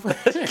can't go. For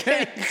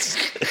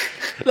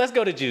Let's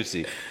go to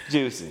Juicy.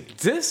 Juicy.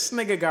 This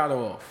nigga got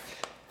off.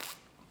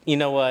 You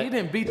know what? He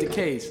didn't beat the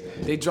case.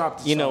 They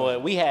dropped. The You know charge.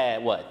 what? We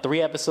had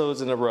 3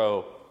 episodes in a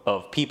row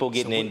of people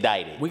getting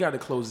indicted. We got to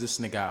close this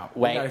nigga out.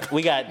 Right.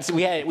 We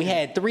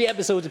had 3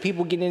 episodes of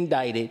people getting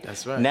indicted.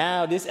 That's right.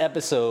 Now this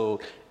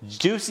episode,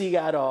 Juicy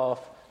got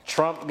off,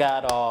 Trump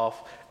got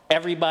off,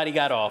 everybody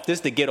got off. This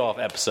is the get off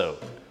episode.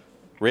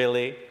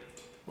 Really?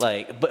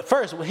 But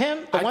first with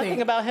him, I one think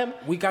thing about him,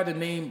 we got to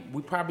name.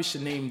 We probably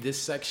should name this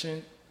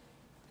section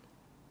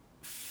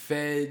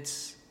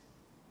Feds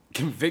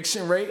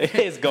conviction rate.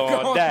 it's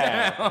going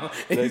down.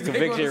 The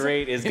conviction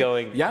rate is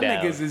going Y'all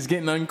down. niggas is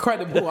getting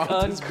incredible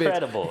out this bitch.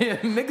 Incredible. Yeah,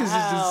 niggas is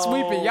How- just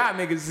sweeping y'all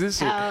niggas this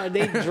shit. How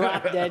they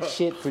dropped that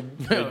shit for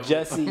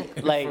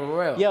Jussie. Like, For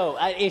real. yo,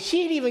 and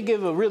she didn't even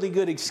give a really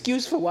good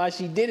excuse for why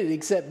she did it,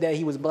 except that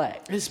he was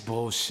black. It's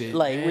bullshit.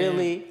 Like, man.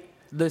 really?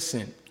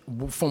 Listen,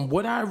 from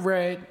what I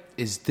read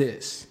is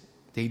this.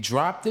 They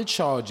dropped the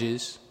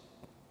charges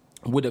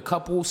with a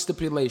couple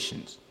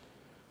stipulations.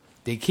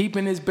 They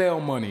keeping his bail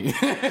money.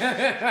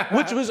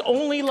 Which was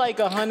only like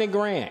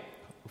 $100,000.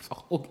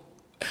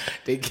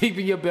 They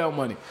keeping your bail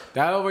money.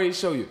 That already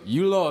show you.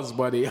 You lost,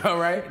 buddy. All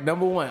right?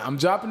 Number one, I'm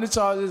dropping the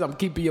charges. I'm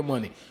keeping your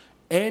money.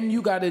 And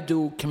you got to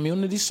do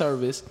community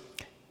service,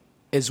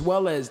 as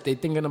well as they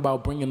thinking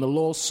about bringing a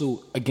lawsuit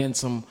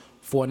against him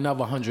for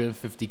another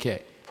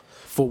 $150K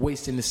for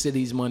wasting the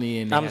city's money.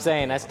 And I'm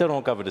saying I still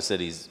don't cover the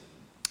cities.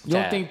 you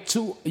don't tab. think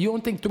You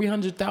don't think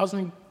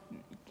 300,000?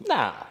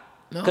 Nah.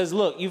 No? Because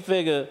look, you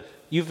figure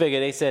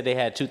they said they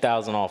had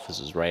 2,000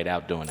 officers right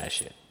out doing that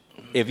shit.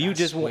 If you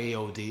just went way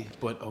OD,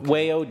 but okay.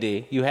 way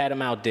OD, you had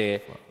them out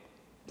there.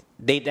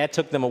 That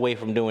took them away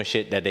from doing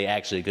shit that they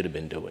actually could have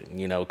been doing,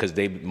 because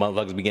they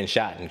motherfuckers be getting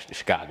shot in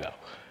Chicago.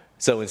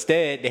 So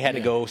instead, they had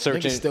to go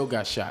searching. Niggas still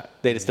got shot.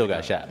 They still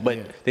got shot, but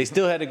they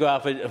still had to go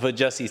out for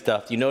Jussie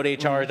stuff. They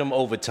charged them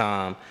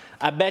overtime.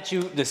 I bet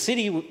you the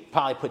city would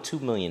probably put $2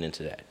 million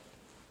into that.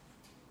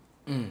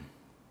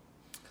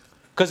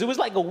 Because it was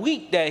like a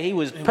week that he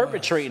was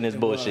perpetrating this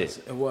bullshit.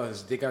 It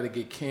was. They got to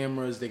get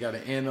cameras. They got to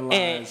analyze.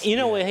 And you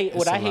know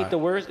what I hate the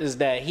worst is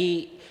that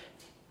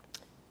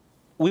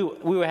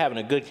we were having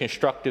a good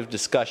constructive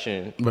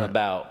discussion Right.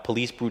 about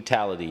police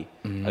brutality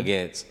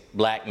against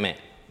black men,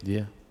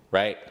 Yeah.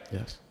 right?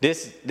 Yes.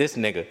 This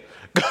nigga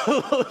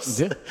goes.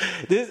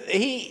 Yeah.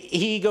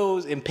 He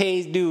goes and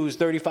pays dudes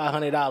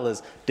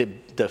 $3,500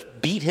 to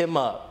beat him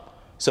up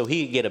so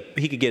he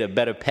could get a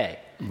better pay,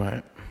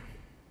 Right.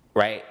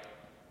 right?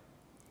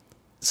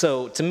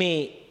 So to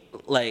me,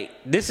 like,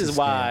 this is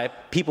why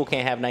people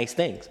can't have nice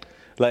things.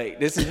 Like,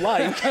 this is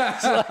why you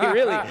can't, like,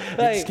 really, like,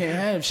 just can't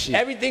have shit.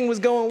 Everything was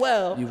going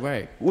well. You're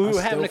right. We I were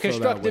still having a feel that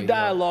constructive way, yo.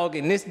 dialogue,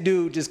 and this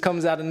dude just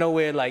comes out of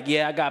nowhere like,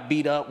 yeah, I got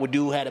beat up. Well,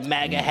 dude had a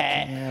MAGA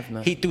have hat.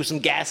 nothing. He threw some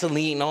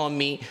gasoline on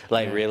me.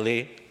 Like,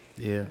 really?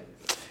 Yeah.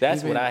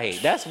 That's Even- what I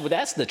hate.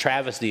 That's the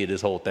travesty of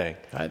this whole thing.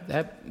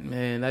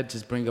 That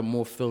just bring up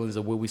more feelings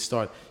of where we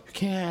start. You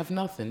can't have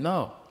nothing.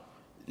 No.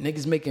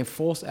 Niggas making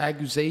false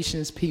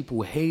accusations,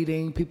 people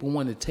hating, people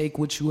want to take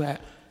what you have.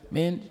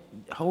 Man,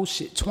 whole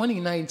shit.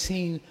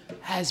 2019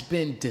 has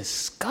been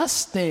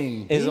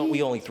disgusting. Isn't B.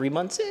 we only 3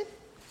 months in?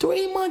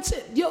 3 months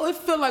in. Yo, it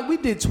feel like we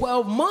did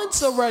 12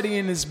 months already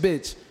in this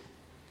bitch.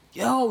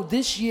 Yo,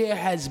 this year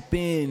has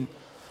been,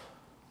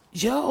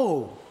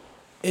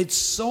 it's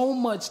so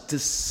much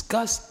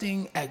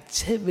disgusting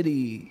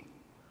activity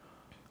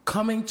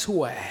coming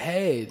to a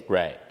head.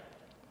 Right.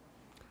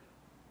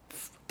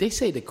 They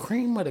say the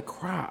cream of the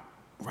crop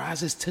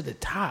rises to the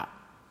top.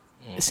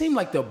 It seems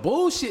like the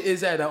bullshit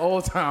is at an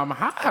all-time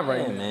high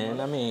right Yeah, now. man.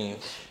 I mean,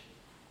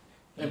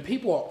 And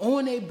people are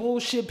on their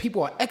bullshit.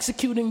 People are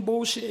executing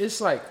bullshit. It's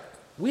like,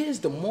 where's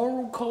the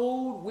moral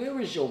code? Where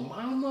is your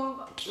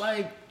mama?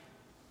 Like,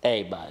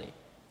 everybody.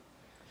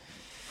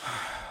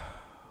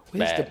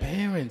 where's Bad. the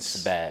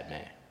parents? Bad,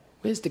 man.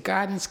 Where's the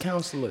guidance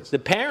counselors? The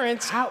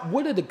parents,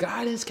 What are the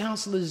guidance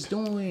counselors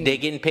doing? they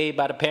getting paid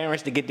by the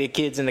parents to get their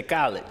kids into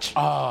college.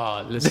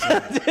 Oh, listen.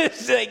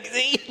 It's like,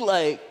 see,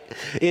 like,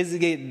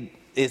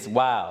 it's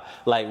wild.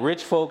 Like,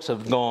 rich folks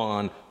have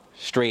gone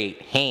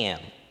straight ham.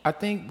 I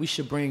think we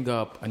should bring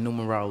up a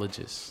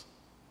numerologist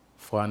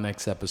for our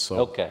next episode.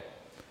 Okay.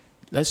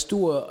 Let's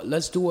do a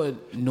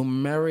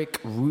numeric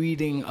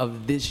reading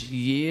of this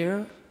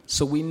year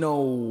so we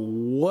know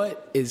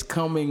what is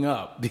coming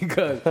up,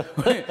 because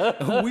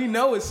we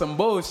know it's some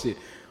bullshit.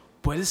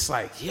 But it's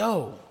like,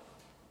 yo,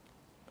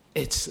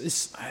 it's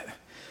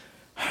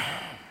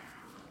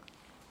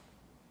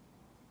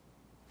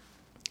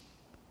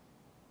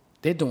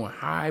they're doing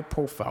high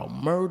profile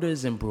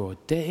murders in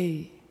broad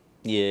day.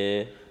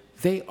 Yeah.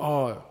 They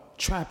are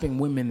trapping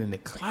women in the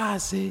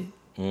closet.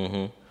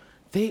 Mm-hmm.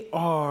 They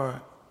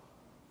are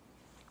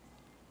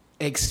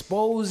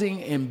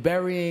exposing and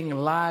burying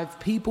live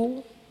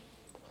people.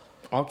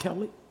 R.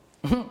 Kelly.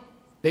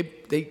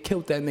 They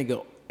killed that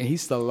nigga and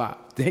he's still alive.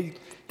 He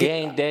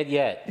ain't dead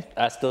yet.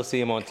 I still see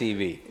him on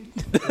TV.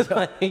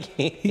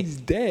 He's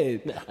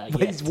dead.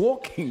 But Yes. he's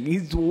walking.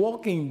 He's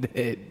walking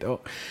dead, though.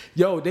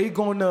 Yo,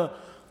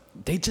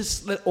 they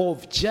just let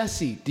off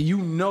Jesse. Do you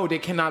know they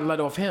cannot let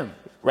off him?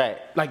 Right.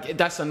 Like,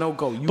 that's a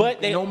no-go.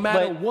 No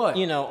matter but, what,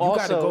 you know, you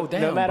also, gotta go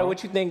down, no matter bro.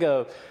 what you think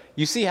of,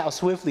 you see how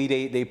swiftly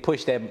they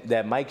push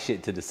that mic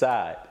shit to the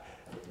side.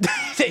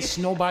 It's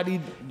nobody.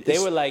 They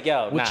were like,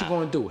 yo, what nah. you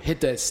gonna do? Hit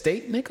the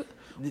estate, nigga?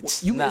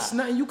 It's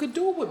nothing you could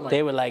do with Mike.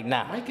 They were like,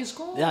 nah. Mike is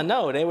gone. Yeah,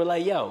 no, they were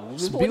like, yo,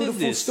 It's a what is beautiful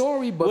this?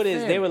 story, but what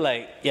is? fam, They were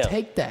like, yo,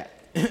 take that.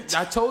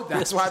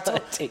 That's why I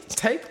told.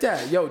 Take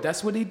that, yo.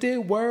 That's what he did.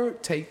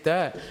 Word, take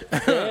that.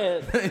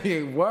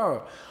 Yeah.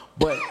 Word.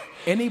 But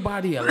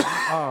anybody alive?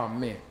 Oh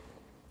man.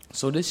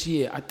 So this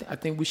year, I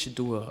think we should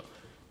do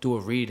a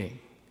reading,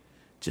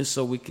 just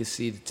so we can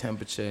see the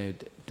temperature.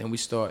 Then we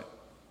start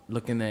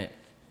looking at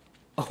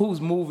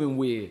who's moving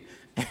weird,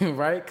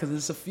 right? Because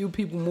there's a few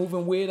people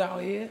moving weird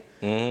out here.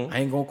 Mm-hmm. I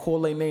ain't gonna call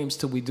their names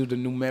till we do the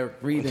numeric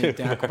reading.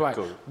 Then I can be like,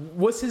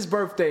 what's his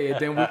birthday? And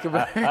then we can be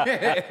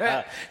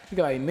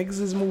like,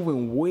 niggas is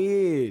moving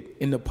weird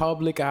in the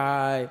public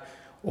eye,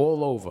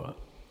 all over.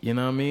 You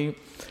know what I mean?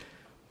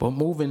 But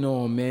moving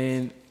on,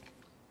 man.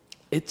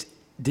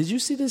 Did you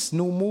see this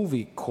new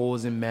movie,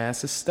 Causing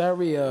Mass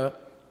Hysteria?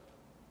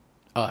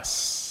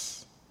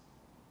 Us,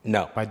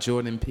 no, by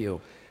Jordan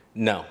Peele.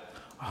 no.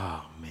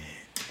 Oh man,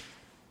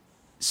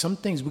 some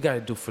things we got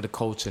to do for the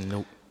culture.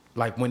 No,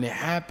 like when it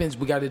happens,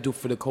 we got to do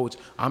for the culture.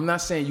 I'm not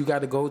saying you got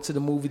to go to the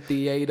movie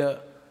theater.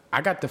 I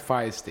got the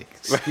fire stick.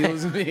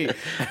 Excuse me.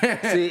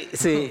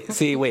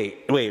 See,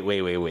 wait.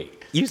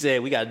 You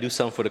said we got to do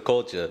something for the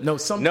culture. No,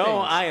 some No,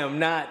 things. I am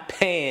not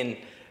paying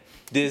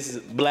this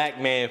black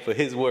man for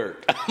his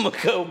work. I'm gonna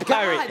go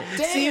pirate. God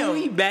damn.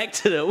 See, we back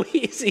to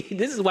see.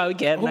 This is why we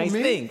can have Who, nice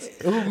me? things.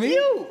 Who, me?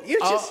 You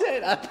just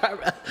said I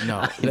pirate.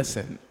 No,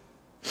 listen.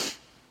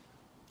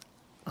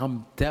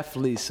 I'm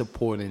definitely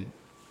supporting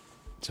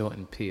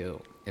Jordan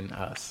Peele and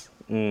Us.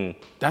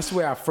 That's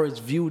where I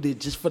first viewed it,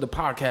 just for the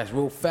podcast,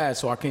 real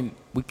fast, so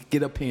we could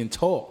get up here and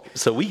talk.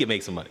 So we can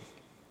make some money.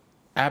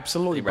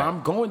 Absolutely, Right. but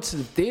I'm going to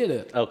the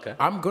theater. Okay.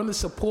 I'm going to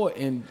support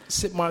and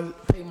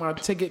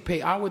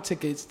pay our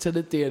tickets to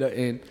the theater,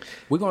 and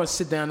we're going to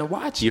sit down and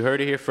watch it. You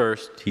heard it here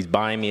first. He's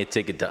buying me a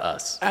ticket to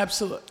Us.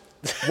 Absolutely.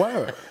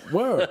 Word.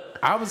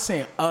 I was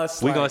saying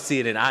Us. We're like, gonna see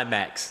it in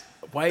IMAX.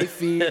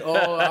 wifey,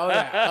 all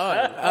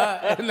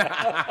that.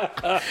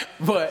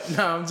 But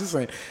I'm just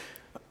saying.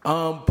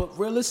 But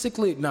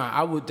realistically,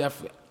 I would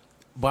definitely.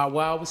 But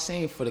what I was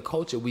saying, for the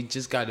culture, we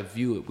just got to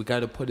view it. We got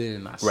to put it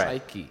in our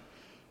psyche.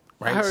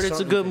 Right? I heard it's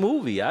a good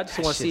movie. I just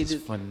want to see it.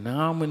 It's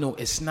phenomenal.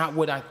 It's not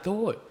what I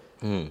thought.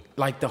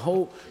 Like the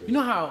whole, you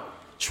know how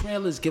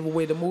trailers give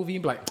away the movie? You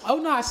be like, oh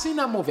no, I seen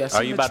that movie.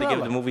 Are you about to give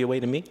the movie away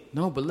to me?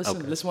 No, but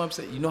listen what I'm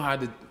saying. You know how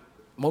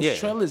most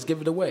trailers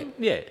give it away.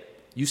 Yeah.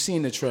 You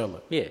seen the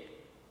trailer. Yeah.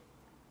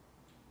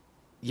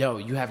 Yo,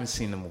 you haven't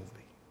seen the movie.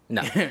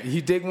 No.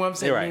 You dig what I'm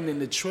saying? Right. In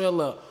the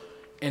trailer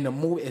and the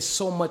movie, it's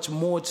so much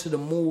more to the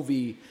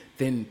movie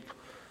than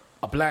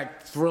a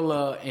black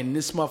thriller and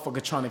this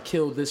motherfucker trying to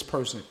kill this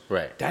person.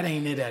 Right. That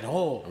ain't it at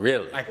all.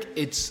 Really? Like,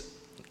 it's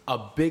a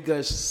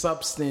bigger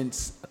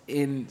substance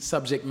in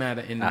subject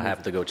matter in the movie.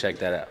 have to go check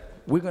that out.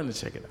 We're going to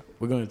check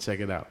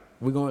it out.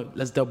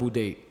 Let's double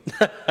date.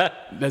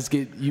 Let's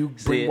get you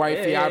bring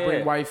wifey, I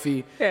bring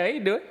wifey. Yeah, you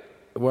do it.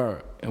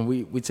 Word. And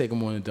we take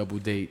them on a double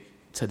date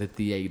to the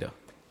theater.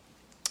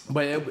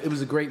 But it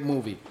was a great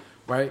movie,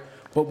 right?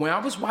 But when I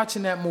was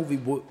watching that movie,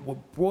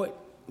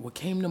 what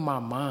came to my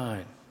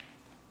mind,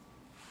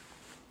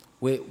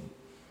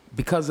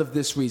 because of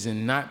this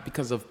reason, not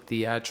because of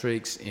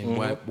theatrics and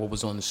what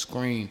was on the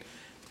screen,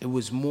 it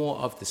was more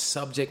of the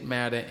subject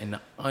matter and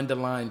the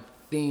underlying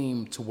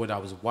theme to what I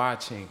was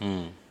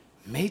watching.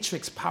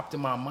 Matrix popped in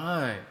my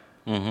mind,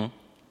 and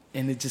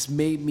it just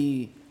made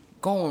me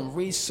go and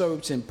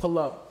research and pull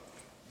up,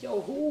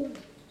 who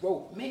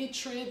wrote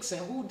Matrix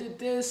and who did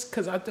this?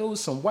 Because I thought it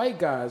was some white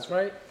guys,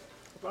 right?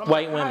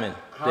 White women.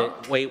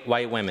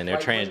 White women. They're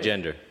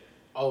transgender. Women.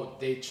 Oh,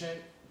 they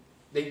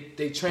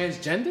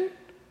transgender?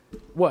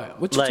 What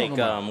you talking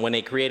about? When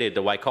they created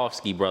the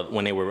Wachowski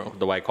when they were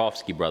the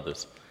Wachowski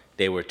brothers,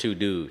 they were two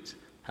dudes,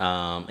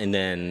 and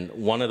then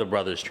one of the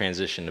brothers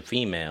transitioned to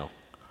female,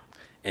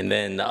 and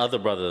then the other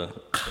brother,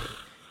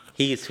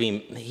 he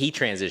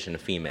transitioned to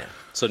female.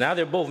 So now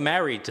they're both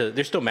married to.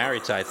 They're still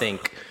married to. I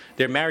think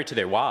they're married to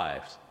their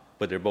wives,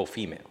 but they're both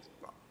females.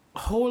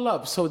 Hold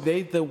up. So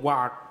they the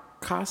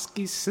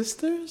Wachowski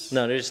sisters?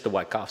 No, they're just the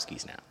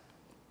Wachowskis now.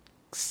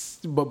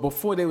 But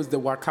before they was the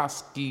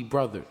Wachowski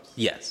brothers.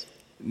 Yes.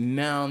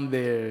 Now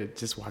they're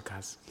just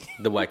Wachowski.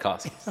 The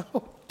Wachowskis.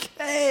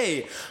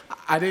 Okay.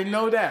 I didn't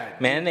know that.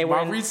 Man, they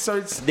were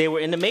They were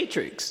in the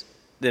Matrix.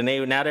 Now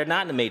they're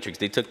not in the Matrix.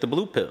 They took the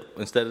blue pill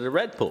instead of the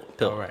red pill.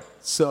 All right.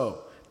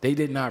 So they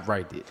did not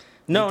write it.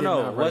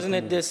 No. Wasn't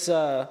it this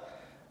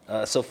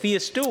Sophia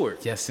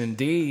Stewart? Yes,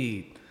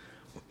 indeed.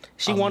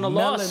 She won a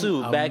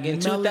lawsuit back in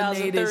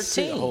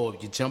 2013. Oh,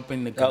 you're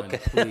jumping the gun. Okay.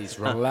 Please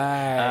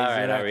relax.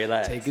 All right,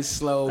 relax. Take it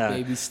slow,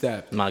 baby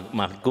step.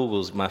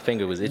 My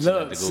finger was itching.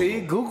 Look,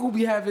 see, Google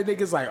be having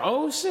niggas like,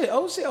 oh shit.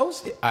 All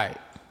right.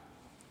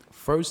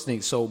 First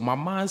thing, so my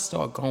mind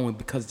started going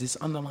because this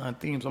underlying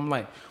themes. I'm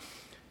like,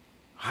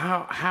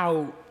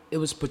 how it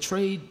was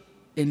portrayed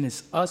in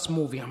this Us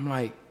movie. I'm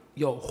like,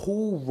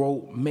 who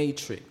wrote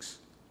Matrix?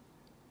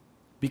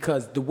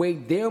 Because the way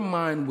their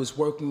mind was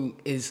working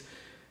is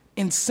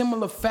in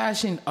similar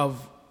fashion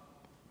of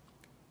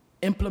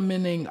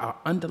implementing our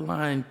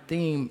underlying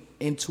theme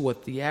into a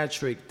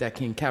theatric that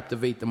can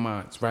captivate the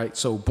minds, right?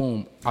 So,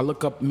 boom, I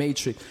look up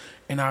Matrix,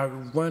 and I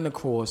run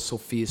across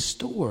Sophia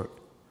Stewart.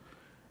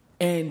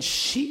 And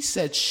she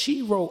said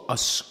she wrote a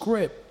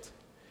script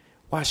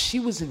while she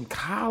was in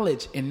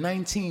college in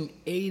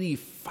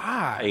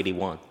 1985.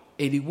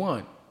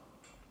 81.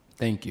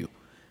 Thank you.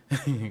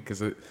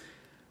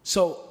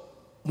 So,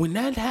 when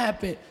that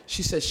happened,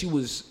 she said she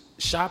was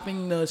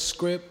shopping the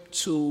script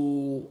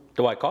to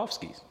the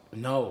Wachowskis.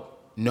 No.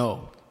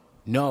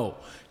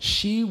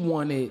 She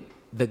wanted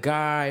the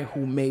guy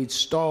who made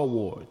Star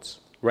Wars.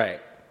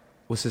 Right.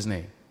 What's his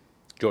name?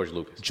 George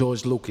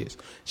Lucas.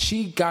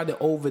 She got it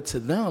over to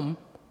them,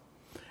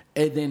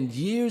 and then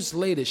years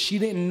later, she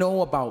didn't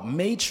know about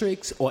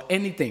Matrix or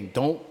anything.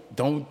 Don't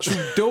you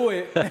do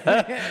it,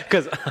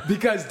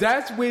 because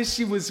that's where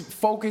she was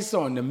focused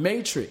on, the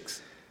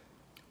Matrix.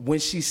 When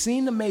she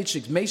seen the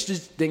Matrix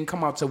didn't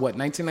come out to what,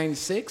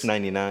 1996?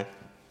 99.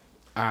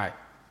 All right.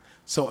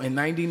 So in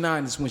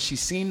 99 is when she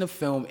seen the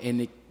film,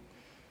 and it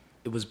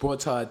was brought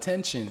to her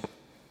attention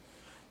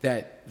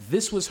that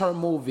this was her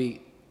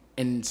movie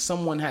and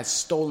someone had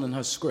stolen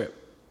her script.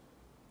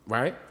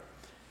 Right?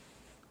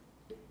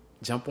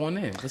 Jump on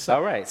in. What's up?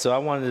 All right. So I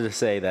wanted to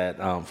say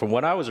that from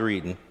what I was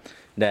reading,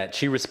 that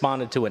she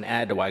responded to an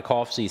ad the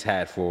Wachowskis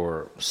had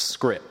for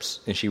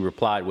scripts, and she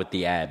replied with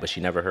the ad, but she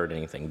never heard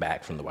anything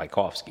back from the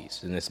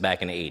Wachowskis, and it's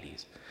back in the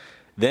 80s.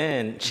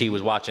 Then she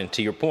was watching,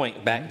 to your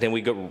point, then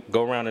we go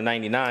around to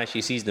 99,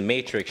 she sees The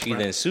Matrix, she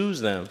then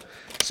sues them.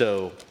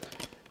 So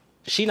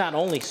she not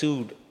only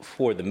sued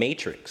for The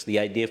Matrix, the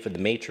idea for The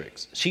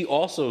Matrix, she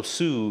also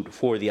sued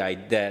for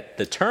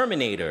the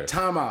Terminator.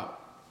 Time out.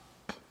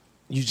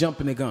 You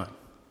jumping the gun.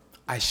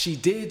 She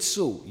did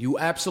sue. You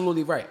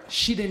absolutely right.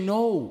 She didn't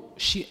know.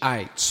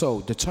 So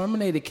the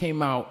Terminator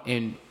came out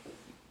in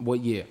what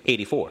year?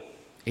 84.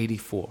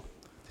 84.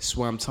 This is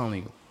what I'm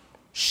telling you.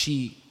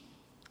 She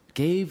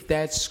gave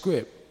that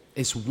script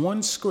It's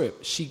one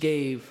script she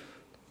gave.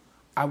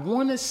 I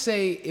want to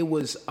say it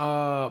was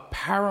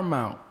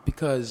Paramount,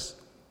 because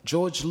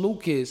George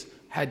Lucas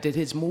did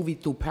his movie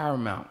through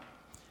Paramount.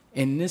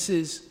 And this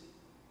is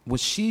what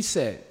she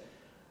said.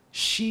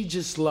 She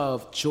just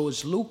loved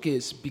George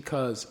Lucas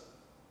because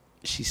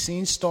she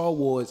seen Star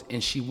Wars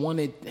and she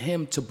wanted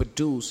him to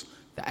direct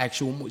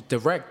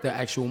the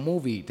actual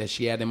movie that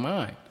she had in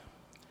mind.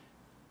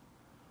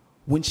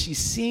 When she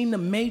seen The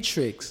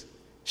Matrix,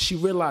 she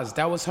realized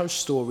that was her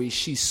story.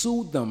 She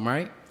sued them,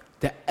 right?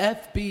 The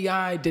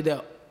FBI did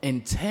an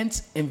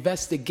intense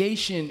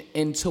investigation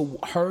into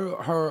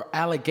her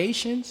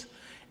allegations,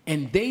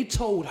 and they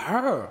told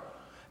her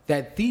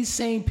that these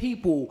same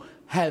people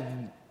have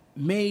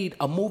made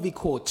a movie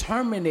called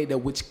Terminator,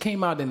 which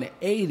came out in the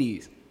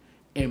 80s,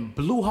 and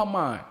blew her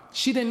mind.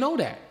 She didn't know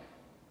that.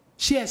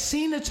 She had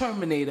seen the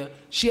Terminator,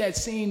 she had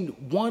seen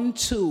 1,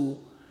 2,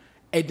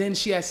 and then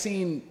she had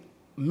seen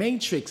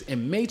Matrix,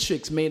 and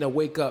Matrix made her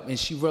wake up, and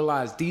she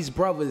realized these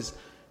brothers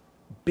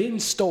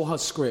stole her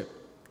script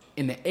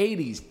in the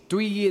 80s,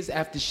 3 years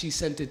after she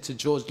sent it to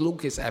George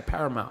Lucas at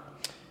Paramount.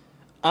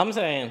 I'm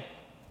saying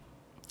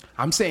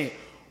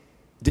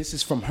this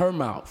is from her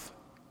mouth.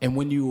 And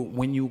when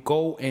you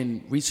go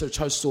and research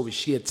her story,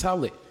 she'll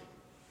tell it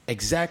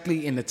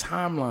exactly in the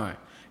timeline.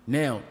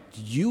 Now,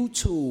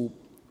 YouTube,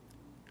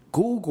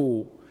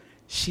 Google,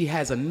 she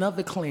has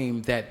another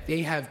claim that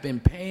they have been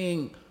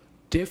paying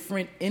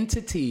different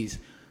entities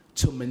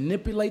to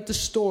manipulate the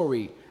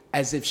story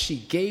as if she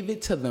gave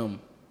it to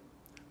them.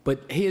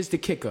 But here's the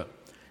kicker.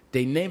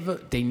 They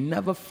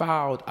never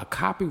filed a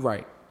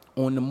copyright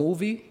on the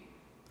movie,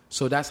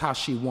 so that's how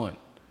she won.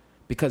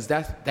 Because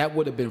that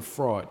would have been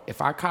fraud.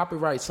 If I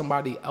copyright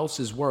somebody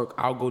else's work,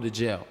 I'll go to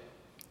jail,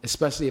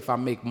 especially if I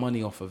make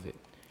money off of it.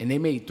 And they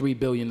made $3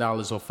 billion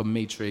off of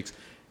Matrix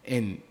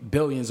and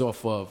billions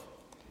off of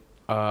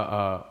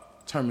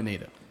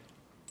Terminator.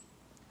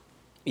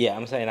 Yeah,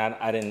 I'm saying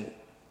I didn't.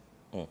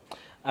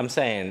 I'm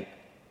saying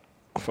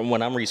from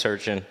what I'm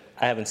researching,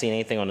 I haven't seen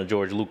anything on the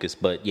George Lucas,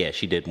 but yeah,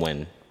 she did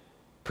win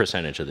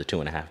percentage of the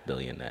 $2.5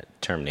 billion that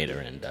Terminator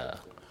and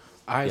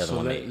all right,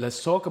 so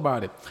let's talk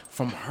about it.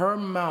 From her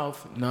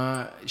mouth,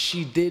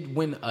 she did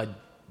win a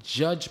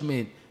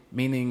judgment,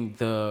 meaning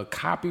the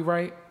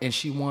copyright, and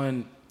she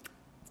won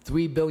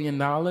 $3 billion.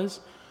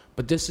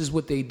 But this is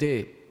what they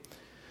did.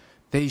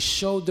 They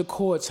showed the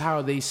courts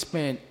how they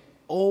spent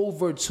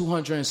over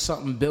 $200 and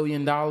something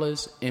billion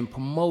in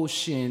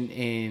promotion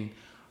and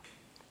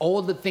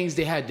all the things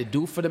they had to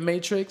do for the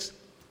Matrix.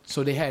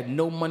 So they had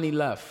no money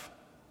left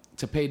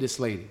to pay this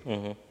lady.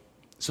 Mm-hmm.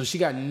 So she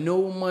got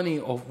no money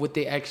of what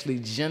they actually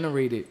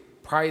generated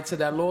prior to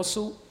that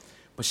lawsuit,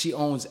 but she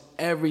owns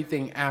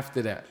everything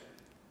after that.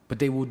 But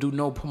they will do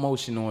no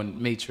promotion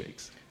on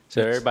Matrix.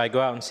 So everybody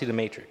go out and see The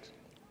Matrix.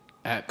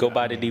 Go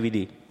buy the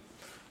DVD.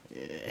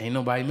 Ain't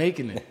nobody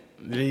making it.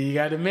 You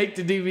got to make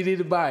the DVD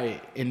to buy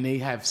it. And they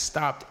have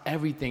stopped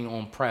everything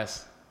on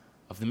press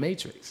of The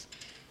Matrix.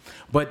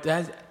 But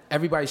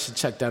everybody should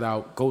check that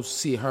out. Go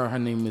see her. Her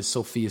name is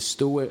Sophia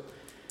Stewart.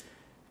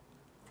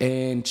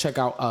 And check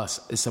out Us.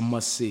 It's a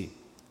must-see.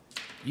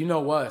 You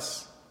know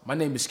us. My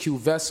name is Q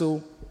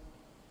Vessel.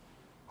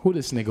 Who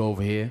this nigga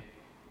over here?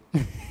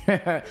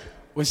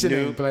 What's your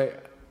name, play?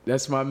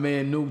 That's my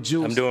man, Noob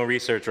Juice. I'm doing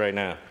research right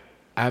now.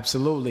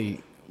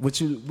 Absolutely.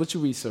 What you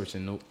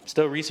researching, Noob?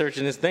 Still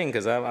researching this thing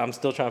because I'm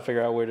still trying to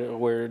figure out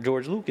where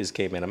George Lucas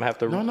came in. I'm gonna have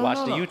to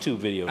watch the YouTube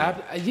video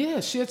now.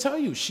 Yeah, she'll tell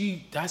you.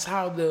 That's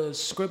how the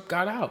script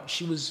got out.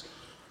 She was,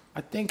 I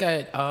think,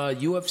 at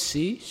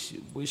UFC,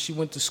 where she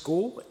went to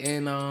school,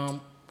 and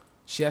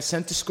she had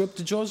sent the script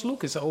to George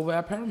Lucas over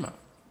at Paramount.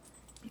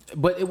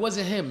 But it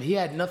wasn't him. He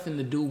had nothing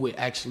to do with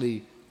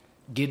actually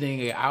getting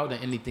it out or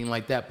anything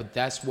like that. But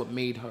that's what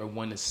made her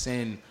want to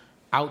send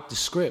out the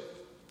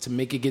script to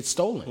make it get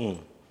stolen.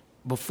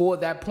 Before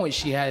that point,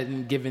 she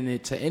hadn't given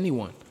it to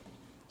anyone.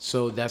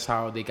 So that's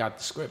how they got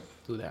the script,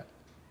 through that.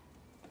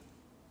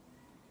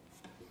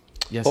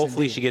 Yes,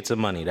 hopefully indeed. she gets some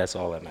money. That's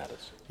all that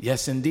matters.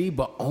 Yes, indeed,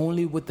 but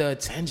only with the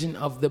attention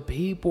of the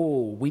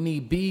people. We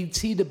need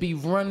BT to be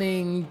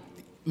running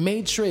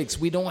Matrix.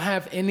 We don't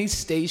have any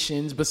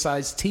stations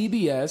besides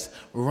TBS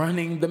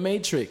running the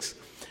Matrix.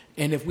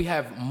 And if we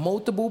have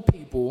multiple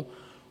people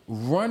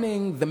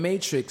running the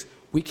Matrix,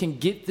 we can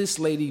get this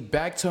lady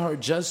back to her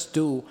just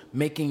due,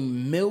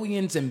 making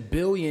millions and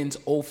billions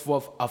off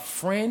of a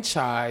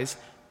franchise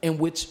in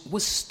which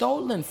was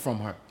stolen from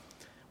her.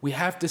 We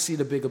have to see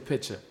the bigger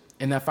picture.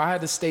 And if I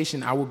had a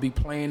station, I would be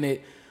playing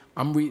it.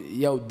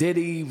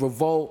 Diddy,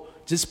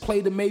 Revolt, just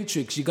play the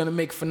Matrix. You're going to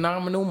make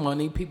phenomenal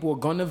money. People are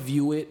going to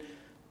view it.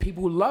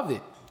 People love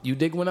it. You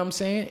dig what I'm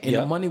saying? And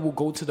the money will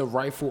go to the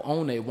rightful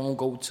owner. It won't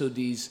go to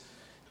these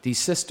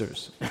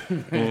sisters.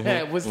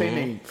 Mm-hmm. What's their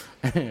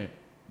name?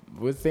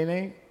 What's their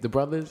name? The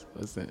brothers?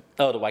 What's that?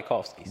 Oh, the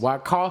Wachowskis.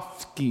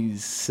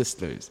 Wachowski's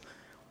sisters.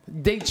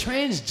 They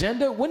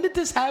transgender? When did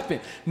this happen?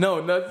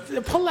 No,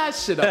 pull that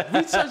shit up.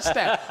 Research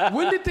that.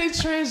 When did they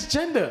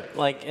transgender?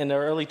 Like in the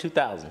early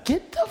 2000s.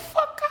 Get the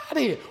fuck out of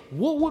here.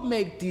 What would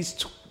make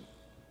these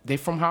they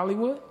from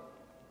Hollywood?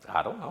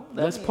 I don't know.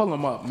 Let's pull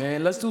them up,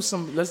 man. Let's do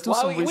some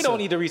research. We don't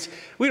need to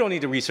we don't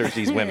need to research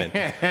these women.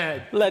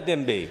 Let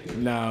them be.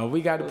 Nah,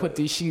 we got to put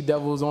these she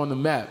devils on the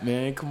map,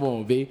 man. Come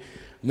on, B.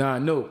 Nah,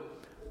 no.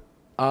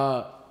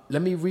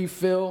 Let me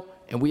refill,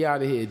 and we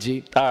out of here,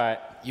 G. All right.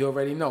 You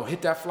already know.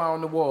 Hit that fly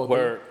on the wall, B.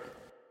 Word.